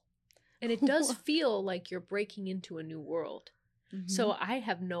crackle. And it does feel like you're breaking into a new world. Mhm. So I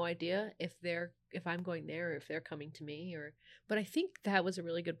have no idea if I'm going there or if they're coming to me, but I think that was a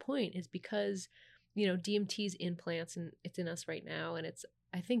really good point, is because, DMT's in plants and it's in us right now. And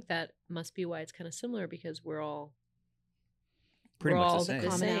I think that must be why it's kind of similar, because we're all Pretty we're much all the same.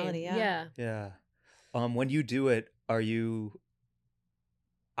 Commonality, yeah. Yeah. Yeah. When you do it, are you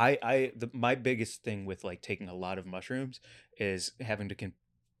my biggest thing with taking a lot of mushrooms is having to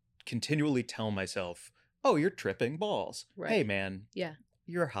continually tell myself, "Oh, you're tripping balls. Right. Hey man, Yeah.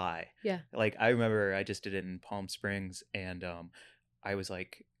 you're high." Yeah. I remember I just did it in Palm Springs, and I was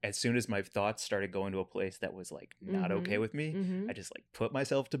as soon as my thoughts started going to a place that was not okay with me, Mm-hmm. I just put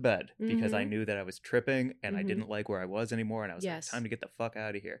myself to bed because I Mhm. knew that I was tripping and I Mhm. didn't like where I was anymore, and I was Yes. time to get the fuck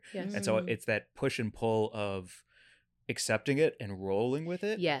out of here. Yes. And so Mm. it's that push and pull of accepting it and rolling with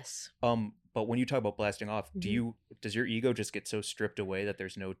it. Yes. But when you talk about blasting off, Mhm. does your ego just get so stripped away that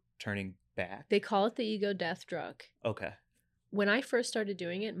there's no turning back? They call it the ego death drug. Okay. When I first started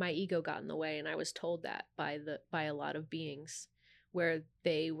doing it, my ego got in the way, and I was told that by a lot of beings, where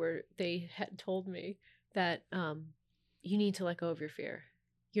they had told me that you need to let go of your fear.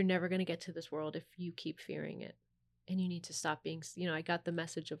 You're never going to get to this world if you keep fearing it, and you need to stop being. I got the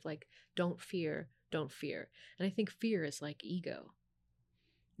message of don't fear, don't fear, and I think fear is like ego.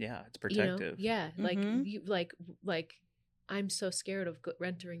 Yeah, it's protective. Yeah, Mhm. like I'm so scared of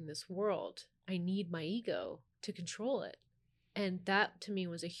entering this world. I need my ego to control it. And that to me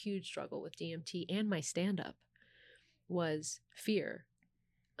was a huge struggle with DMT and my stand-up, was fear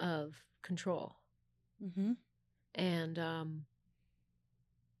of control. Mhm. And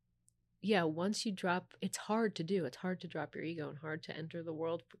yeah, once you drop, it's hard to do. It's hard to drop your ego and hard to enter the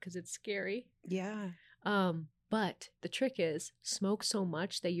world because it's scary. Yeah. But the trick is smoke so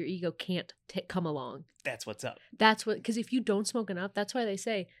much that your ego can't come along. That's what's up. That's what, because if you don't smoke enough, that's why they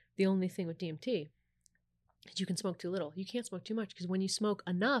say the only thing with DMT is you can smoke too little. You can't smoke too much because when you smoke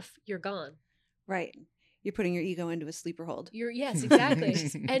enough, you're gone. Right. You're putting your ego into a sleeper hold. Yes, exactly.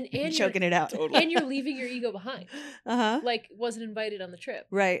 and choking it out. Totally. and you're leaving your ego behind. Like wasn't invited on the trip.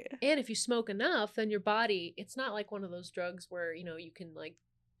 Right. And if you smoke enough, then your body, it's not like one of those drugs where, you can like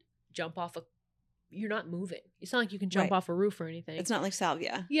jump off you're not moving. It's not like you can jump Right. off a roof or anything. It's not like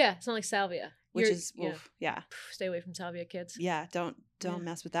salvia. Yeah, it's not like salvia. Which You're- is, oof, yeah. Stay away from salvia, kids. Yeah. Don't Yeah.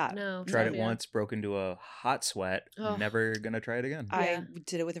 mess with that. No. Tried it salvia. once, broke into a hot sweat. Oh. Never gonna try it again. Yeah. I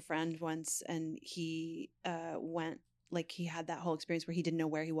did it with a friend once, and he went, like, he had that whole experience where he didn't know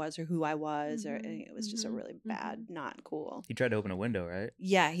where he was or who I was, or and it was just a mhm, really bad, not cool. He tried to open a window, right?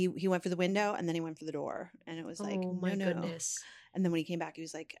 Yeah, he went for the window, and then he went for the door, and it was like, Oh my no. goodness. And then when he came back, he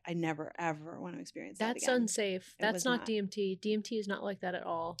was like, I never ever want to experience that That's again. unsafe. It That's was not not. DMT. DMT is not like that at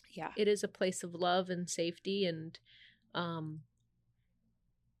all. Yeah. It is a place of love and safety and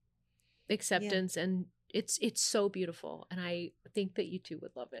acceptance, and it's so beautiful. And I think that you two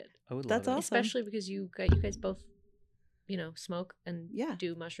would love it, I would That's love it. awesome. especially because you guys both, smoke and Yeah.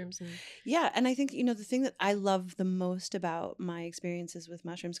 do mushrooms and Yeah, and I think, the thing that I love the most about my experiences with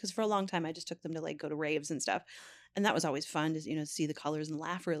mushrooms, because for a long time I just took them to like go to raves and stuff. And that was always fun to, see the colors and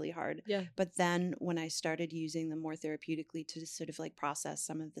laugh really hard. yeah. But then when I started using them more therapeutically to sort of like process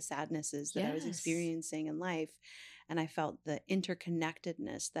some of the sadnesses that I was Yes. experiencing in life, and I felt the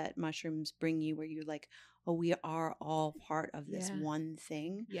interconnectedness that mushrooms bring you, where you're like, oh, we are all part of this Yeah. one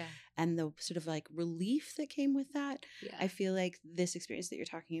thing. Yeah. And the sort of like relief that came with that, Yeah. I feel like this experience that you're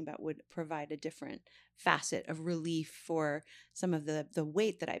talking about would provide a different facet of relief for some of the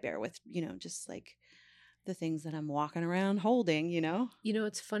weight that I bear with, just like the things that I'm walking around holding,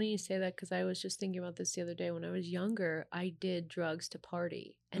 It's funny you say that because I was just thinking about this the other day. When I was younger, I did drugs to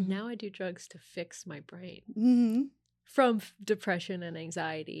party, and Mhm. now I do drugs to fix my brain Mm-hmm. from depression and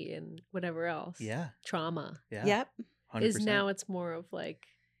anxiety and whatever else. Yeah. Trauma Yeah. Yep. 100%. is now it's more of like,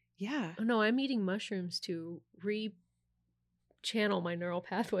 Yeah. oh no, I'm eating mushrooms to channel my neural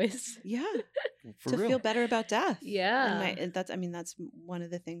pathways. Yeah. For to real. feel better about death. Yeah. And that's one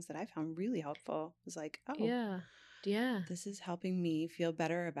of the things that I found really helpful, was like, oh, Yeah. Yeah. this is helping me feel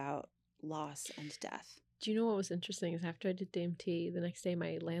better about loss and death. Do you know what was interesting is after I did DMT, the next day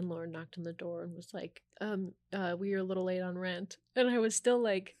my landlord knocked on the door and was like, we are a little late on rent. And I was still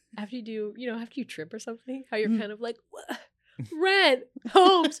like, after you trip or something, how you're Mhm. kind of like, what? Rent,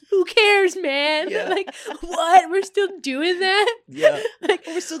 homes, who cares, man? Yeah. Like, what? We're still doing that? Yeah. Like,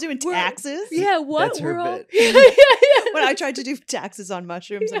 We're still doing we're- taxes? Yeah, what? That's her We're all- bit. yeah. When I tried to do taxes on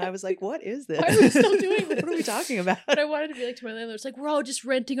mushrooms, and I was like, what is this? Why are we still doing this? What are we talking about? But I wanted to be like to my landlord, it's like, we're all just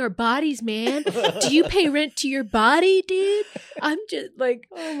renting our bodies, man. Do you pay rent to your body, dude? I'm just like,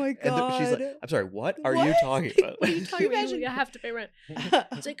 Oh my And god. she's like, I'm sorry, what are you What? talking about? what are you talking about? Imagine- Like, I have to pay rent.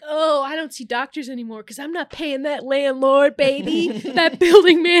 It's like, oh, I don't see doctors anymore because I'm not paying that landlord, baby, that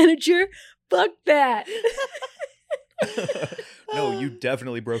building manager. Fuck that. No, you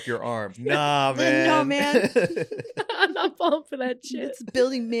definitely broke your arm. Nah, man. No, man. I'm not falling for that shit. It's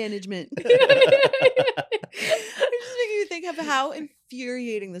building management. It's just making me think of how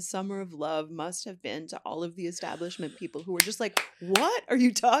infuriating the summer of love must have been to all of the establishment people who were just like, what are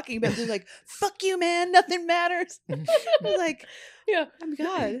you talking about? They're like, fuck you, man. Nothing matters. They're like, Yeah. oh my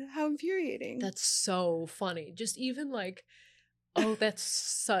God, how infuriating. That's so funny. Just even like, oh, that's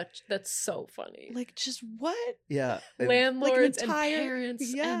so funny. like, just what? Yeah. and- Landlords entire- and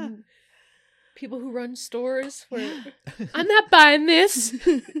parents yeah. and people who run stores where I'm not buying this.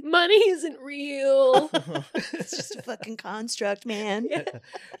 Money isn't real. It's just a fucking construct, man.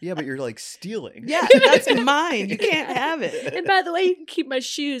 Yeah, but you're like stealing. Yeah, that's mine. You can't have it. And by the way, you can keep my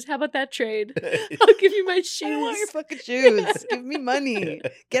shoes. How about that trade? I'll give you my shoes. I don't want your fucking shoes. Give me money.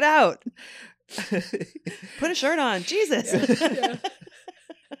 Get out. Put a shirt on. Jesus. Yeah.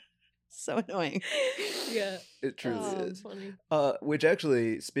 So annoying. Yeah. It truly Oh, is. funny. Which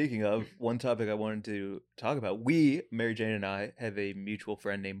actually, speaking of, one topic I wanted to talk about, Mary Jane and I, have a mutual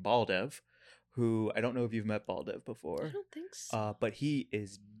friend named Baldev, who I don't know if you've met Baldev I before, don't think so. but he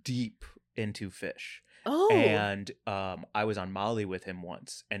is deep into fish. Oh. And I was on Molly with him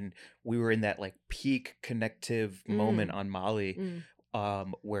once, and we were in that like peak connective moment on Molly,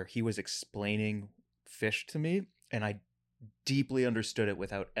 where he was explaining fish to me, and I deeply understood it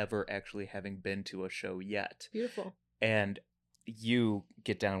without ever actually having been to a show yet. Beautiful. And you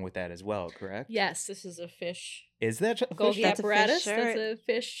get down with that as well, correct? Yes, this is a fish. Is that Golgi That's a fish apparatus. shirt. That's a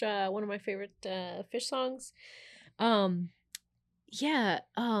fish. One of my favorite fish songs.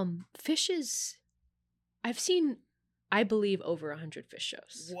 Fish is. I've seen, I believe, over 100 fish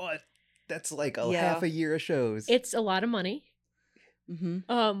shows. What? That's like Yeah. half a year of shows. It's a lot of money. Mm-hmm.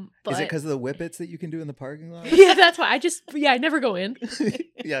 But Is it because of the whippets that you can do in the parking lot? yeah, that's why I never go in.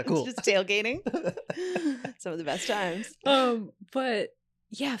 Yeah, cool. Just tailgating. Some of the best times. But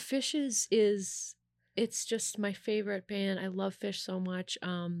yeah, Fish is it's just my favorite band. I love Fish so much.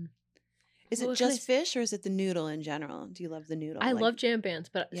 Is Well, it can I just Fish or is it the noodle in general? Do you love the noodle? I Like- love jam bands,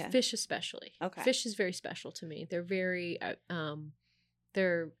 but Yeah. Fish especially. Okay. Fish is very special to me. They're very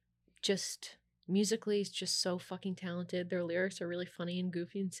they're just musically it's just so fucking talented. Their lyrics are really funny and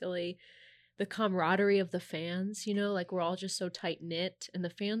goofy and silly. The camaraderie of the fans, like we're all just so tight knit, and the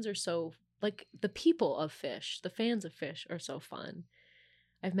fans are so like the people of Fish, the fans of Fish are so fun.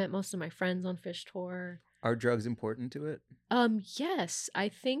 I've met most of my friends on Fish tour. Are drugs important to it? Yes, I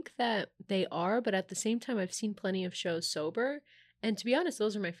think that they are, but at the same time I've seen plenty of shows sober, and to be honest,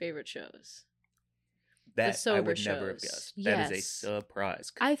 those are my favorite shows. That I sober would never have shows. guessed. That is a Yes.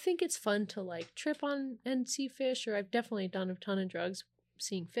 surprise. I think it's fun to like trip on and see Fish, or I've definitely done a ton of drugs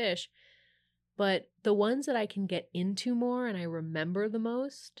seeing Fish, but the ones that I can get into more and I remember the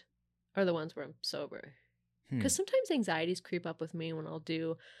most are the ones where I'm sober. Because sometimes anxieties creep up with me when I'll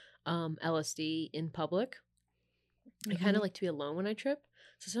do LSD in public. I kind of like to be alone when I trip.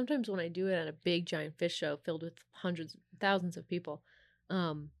 So sometimes when I do it at a big giant Fish show filled with hundreds, thousands of people,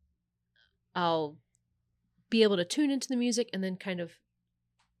 I'll be able to tune into the music and then kind of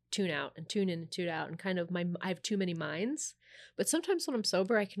tune out and tune in and tune out and kind of I have too many minds. But sometimes when I'm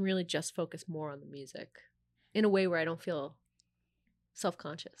sober, I can really just focus more on the music in a way where I don't feel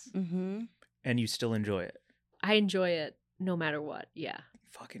self-conscious. Mm-hmm. And you still enjoy it. I enjoy it no matter what. Yeah.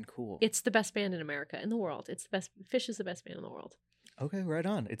 Fucking cool. It's the best band in America, in the world. It's the best. Fish is the best band in the world. Okay, right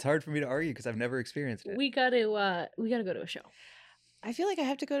on. It's hard for me to argue because I've never experienced it. We got to go to a show. I feel like I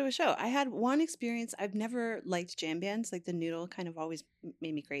have to go to a show. I had one experience. I've never liked jam bands. Like the noodle kind of always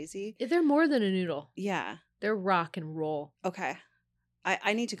made me crazy. They're more than a noodle. Yeah. They're rock and roll. Okay.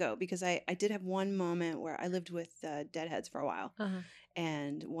 I need to go because I did have one moment where I lived with Deadheads for a while. Uh-huh.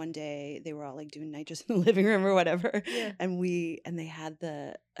 And one day they were all like doing nitrous in the living room or whatever. Yeah. And they had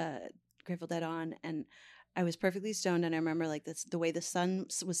the Grateful Dead on, and I was perfectly stoned. And I remember like the way the sun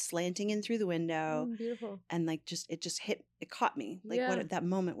was slanting in through the window, Beautiful. and like it caught me. Like Yeah. what that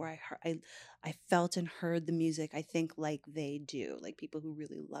moment where I felt and heard the music. I think like they do, like people who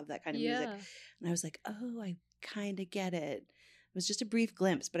really love that kind of music. And I was like, oh, I kind of get it. It was just a brief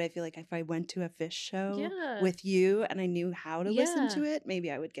glimpse, but I feel like if I went to a Fish show Yeah. with you and I knew how to listen Yeah. to it, maybe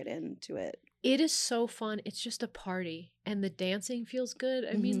I would get into it. It is so fun. It's just a party, and the dancing feels good.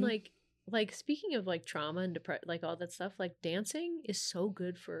 I mean, Mhm. like speaking of like trauma and like all that stuff, like dancing is so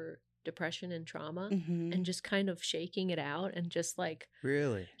good for depression and trauma, Mm-hmm. and just kind of shaking it out and just like,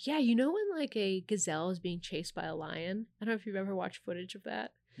 Really? yeah, when like a gazelle is being chased by a lion. I don't know if you've ever watched footage of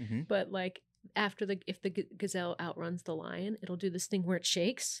that, Mm-hmm. but like if the gazelle outruns the lion, it'll do this thing where it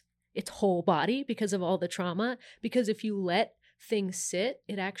shakes its whole body because of all the trauma. Because if you let things sit,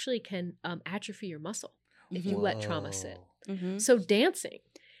 it actually can atrophy your muscle if you let trauma sit. Mm-hmm. So dancing,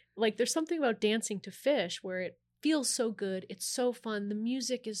 like there's something about dancing to Fish where it feels so good. It's so fun. The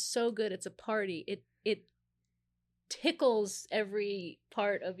music is so good. It's a party. It tickles every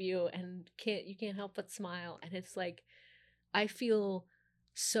part of you, and you can't help but smile. And it's like, I feel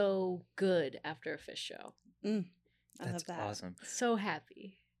so good after a Fish show. I That's love that. awesome. So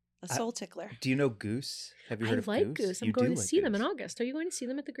happy. A soul tickler. Do you know Goose? Have you heard I of like Goose. I'm You going do to like see them in Goose. August. Are you going to see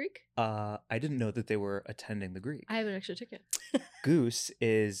them at the Greek? I didn't know that they were attending the Greek. I have an extra ticket. Goose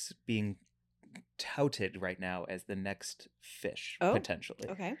is being touted right now as the next Fish, Oh, potentially.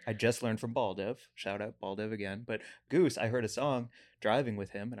 Okay. I just learned from Baldev. Shout out Baldev again. But Goose, I heard a song driving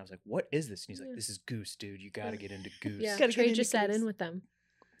with him, and I was like, "What is this?" And he's Yeah. like, "This is Goose, dude. You got to get into Goose." Yeah, Gotta get Trey into just sat Goose. in with them.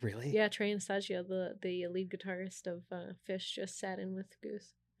 Really? Yeah, Trey Anastasia, the lead guitarist of Fish, just sat in with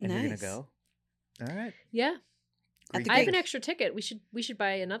Goose. And you're Nice. gonna go? All right. Yeah, At Greek the I have an Greek. extra ticket. We should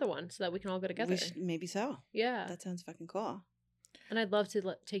buy another one so that we can all go together. Maybe so. Yeah, That sounds fucking cool. and I'd love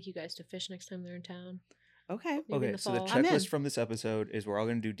to take you guys to Fish next time they're in town. Okay. Maybe in Okay, the so the fall. I'm in. checklist from this episode is we're all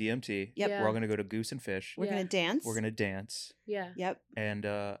gonna do DMT. Yep. Yeah. We're all gonna go to Goose and Fish. We're Yeah. gonna dance. We're gonna dance Yeah, Yep.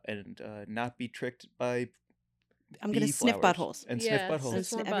 and not be tricked by I'm gonna bee sniff flowers buttholes. and yeah, sniff buttholes.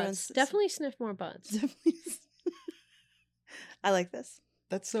 sniff more Everyone's- butts. Definitely sniff more butts. I like this.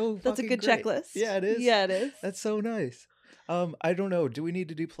 That's so. That's a fucking good great. checklist. Yeah, it is. Yeah, it is. That's so nice. I don't know. Do we need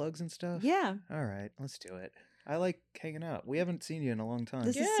to do plugs and stuff? Yeah. All right, let's do it. I like hanging out. We haven't seen you in a long time.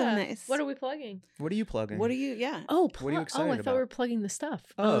 This is so nice. What are we plugging? What are you plugging? What are you? Yeah. Oh, What are you excited I thought about? we were plugging the stuff.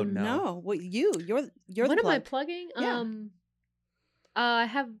 Oh, Um, no. No. What you're What the am I plug. plugging? Yeah. I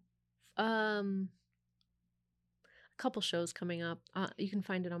have a couple shows coming up. You can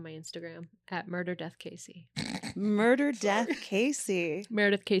find it on my Instagram at Murder Death Casey. Murder Death Casey.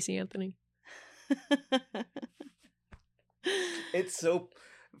 Meredith Casey Anthony. It's so,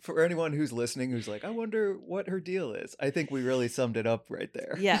 for anyone who's listening who's like, I wonder what her deal is. I think we really summed it up right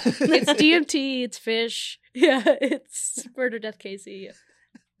there. Yeah. It's DMT, it's fish. Yeah, it's Murder Death Casey.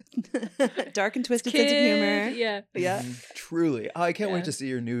 Dark and twisted Kid, sense of humor. Yeah. Yeah. Truly. Oh, I can't Yeah. wait to see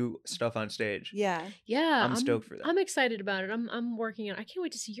your new stuff on stage. Yeah. Yeah. I'm stoked for that. I'm excited about it. I'm working on I can't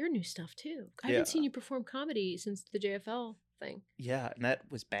wait to see your new stuff too. I Yeah. haven't seen you perform comedy since the JFL thing. Yeah, and that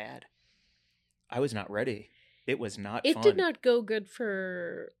was bad. I was not ready. It was not It fun. did not go good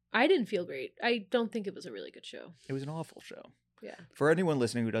for I didn't feel great. I don't think it was a really good show. It was an awful show. Yeah. For anyone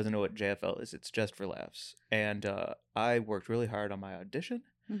listening who doesn't know what JFL is, it's Just for Laughs. And I worked really hard on my audition.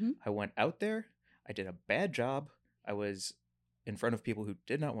 Mhm. I went out there. I did a bad job. I was in front of people who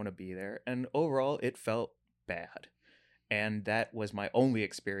did not want to be there. And overall, it felt bad. And that was my only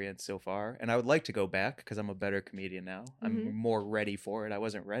experience so far. And I would like to go back because I'm a better comedian now. I'm more ready for it. I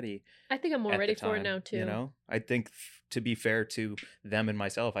wasn't ready. I think I'm more at the ready for it time, now too. You know, I think to be fair to them and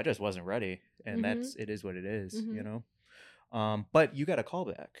myself, I just wasn't ready. And it is what it is, you know? But you got a call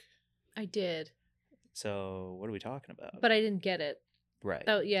back. I did. So what are we talking about? But I didn't get it. Right.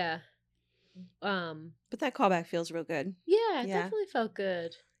 Oh yeah. But that callback feels real good. Yeah, it Yeah. definitely felt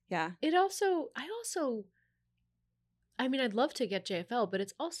good. Yeah. I mean, I'd love to get JFL, but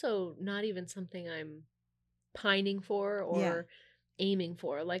it's also not even something I'm pining for or Yeah. aiming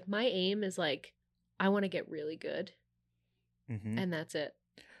for. Like my aim is like I want to get really good Mhm. and that's it.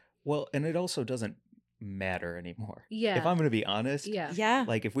 Well, and it also doesn't matter anymore. Yeah. If I'm going to be honest, Yeah. Yeah.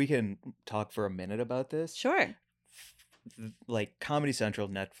 like if we can talk for a minute about this, Sure. like Comedy Central,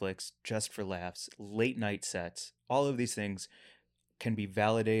 Netflix, Just for Laughs, late night sets, all of these things can be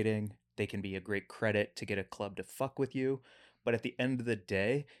validating. They can be a great credit to get a club to fuck with you. But at the end of the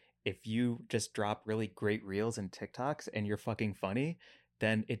day, if you just drop really great reels and TikToks and you're fucking funny,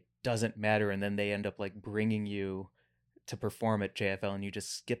 then it doesn't matter. And then they end up like bringing you to perform at JFL and you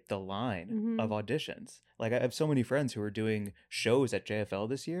just skip the line of auditions. Like I have so many friends who are doing shows at JFL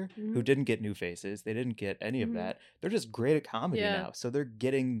this year who didn't get new faces. They didn't get any of that. They're just great at comedy Yeah. now. So they're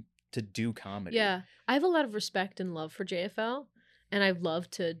getting to do comedy. Yeah. I have a lot of respect and love for JFL and I love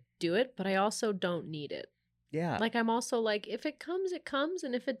to do it, but I also don't need it. Yeah. Like I'm also like if it comes, it comes,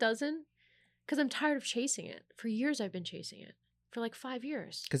 and if it doesn't, because I'm tired of chasing it. For years I've been chasing it. For like 5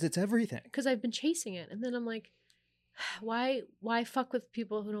 years. Because it's everything. Because I've been chasing it. And then I'm like, why fuck with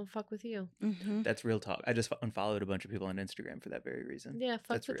people who don't fuck with you? Mm-hmm. That's real talk. I just unfollowed a bunch of people on Instagram for that very reason. Yeah, fuck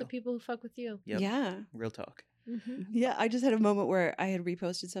That's with the real. people who fuck with you. Yep. Yeah. Real talk. Yeah. I just had a moment where I had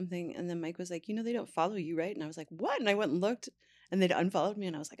reposted something and then Mike was like, they don't follow you, right? And I was like, what? And I went and looked and they'd unfollowed me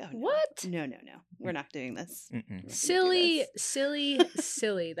and I was like, oh, no. What? No. We're not doing this. Mm-mm. We're not gonna do Silly, this.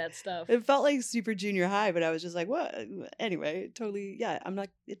 silly, that stuff. It felt like super junior high, but I was just like, what? Anyway, totally. Yeah. I'm not,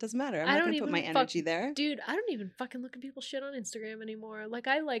 it doesn't matter. I'm I not don't going to put even my fuck- energy there. Dude, I don't even fucking look at people's shit on Instagram anymore. Like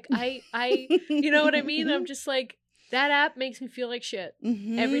I you know what I mean? I'm just like, that app makes me feel like shit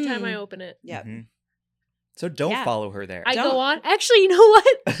every time I open it. Yeah. Mhm. So don't Yeah. follow her there. I Don't. go on. Actually, you know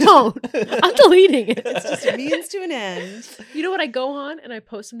what? Don't. I'm deleting it. It's just a means to an end. You know what? I go on and I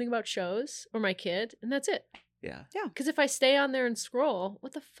post something about shows or my kid, and that's it. Yeah. Because if I stay on there and scroll,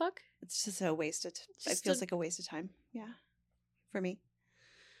 what the fuck? It's just a waste of, it Just feels a- like a waste of time. Yeah. For me.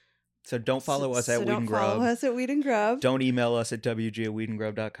 So don't follow us at Weed don't and follow Grub. us at Weed and Grub. Don't email us at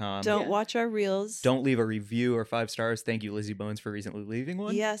wg@weedandgrub.com. Don't Yeah. watch our reels. Don't leave a review or 5 stars. Thank you, Lizzie Bones, for recently leaving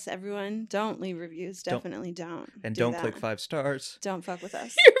one. Yes, everyone. Don't leave reviews. Don't- Definitely don't. And do don't that. click 5 stars. Don't fuck with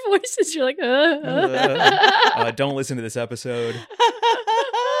us. Your voices, you're like, Don't listen to this episode.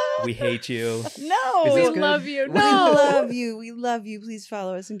 We hate you. No. Is we this good? love you. We No. love you. We love you. Please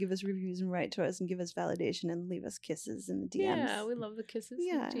follow us and give us reviews and write to us and give us validation and leave us kisses in the DMs. Yeah, we love the kisses. and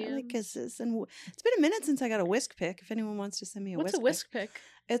Yeah, I like DMs. kisses. And it's been a minute since I got a whisk pic. If anyone wants to send me a What's whisk a whisk pic? pic.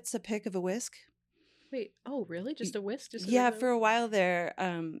 It's a pic of a whisk. Wait, oh really? Just a whisk? Just a Yeah, regular for a whisk? while there,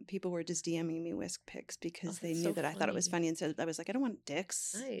 people were just DMing me whisk pics because they that's knew so that I thought it was funny. funny. And so I was like, I don't want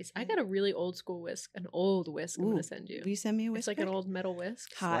dicks. Nice. I got a really old school whisk, an old whisk. I'm Ooh, gonna send you. Will you send me a whisk It's like pic? an old metal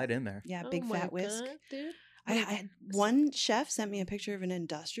whisk. Hot. Slide in there. Yeah, Oh big my fat whisk. God, dude. I had one chef sent me a picture of an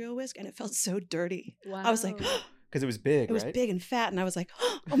industrial whisk and it felt so dirty. Wow. I was like, Because it was big, it was right? big and fat, and I was like,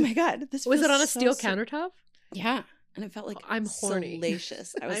 oh my god, this was feels it on a so steel so- countertop? Yeah, And it felt like I'm horny.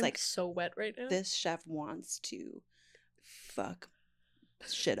 salacious. I was I'm like, so wet right now. this chef wants to fuck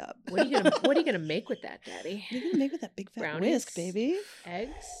shit up. What are you gonna make with that, Daddy? You're gonna make with that big fat Brownies? whisk, baby.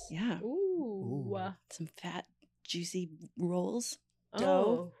 Eggs? Yeah. Ooh. Some fat, juicy rolls. Oh.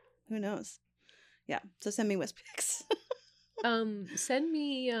 Dough. Who knows? Yeah. So send me whisk pics. Send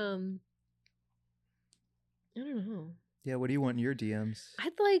me I don't know. Yeah, what do you want in your DMs?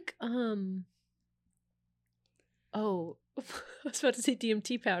 I'd like oh, I was about to say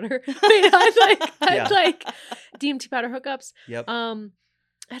DMT powder. Wait, I'd like DMT powder hookups. Yep.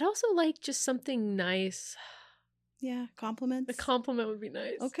 I'd also like just something nice. Yeah. Compliments. A compliment would be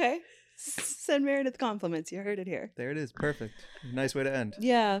nice. Okay. Send Meredith compliments. You heard it here. There it is. Perfect. Nice way to end.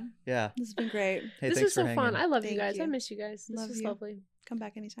 Yeah. Yeah. This has been great. Hey, This thanks was for so hanging. fun. I love you Thank guys. I you. miss you guys. This Love was you. lovely. Come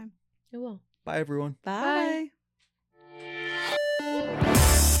back anytime. I will. Bye, everyone. Bye.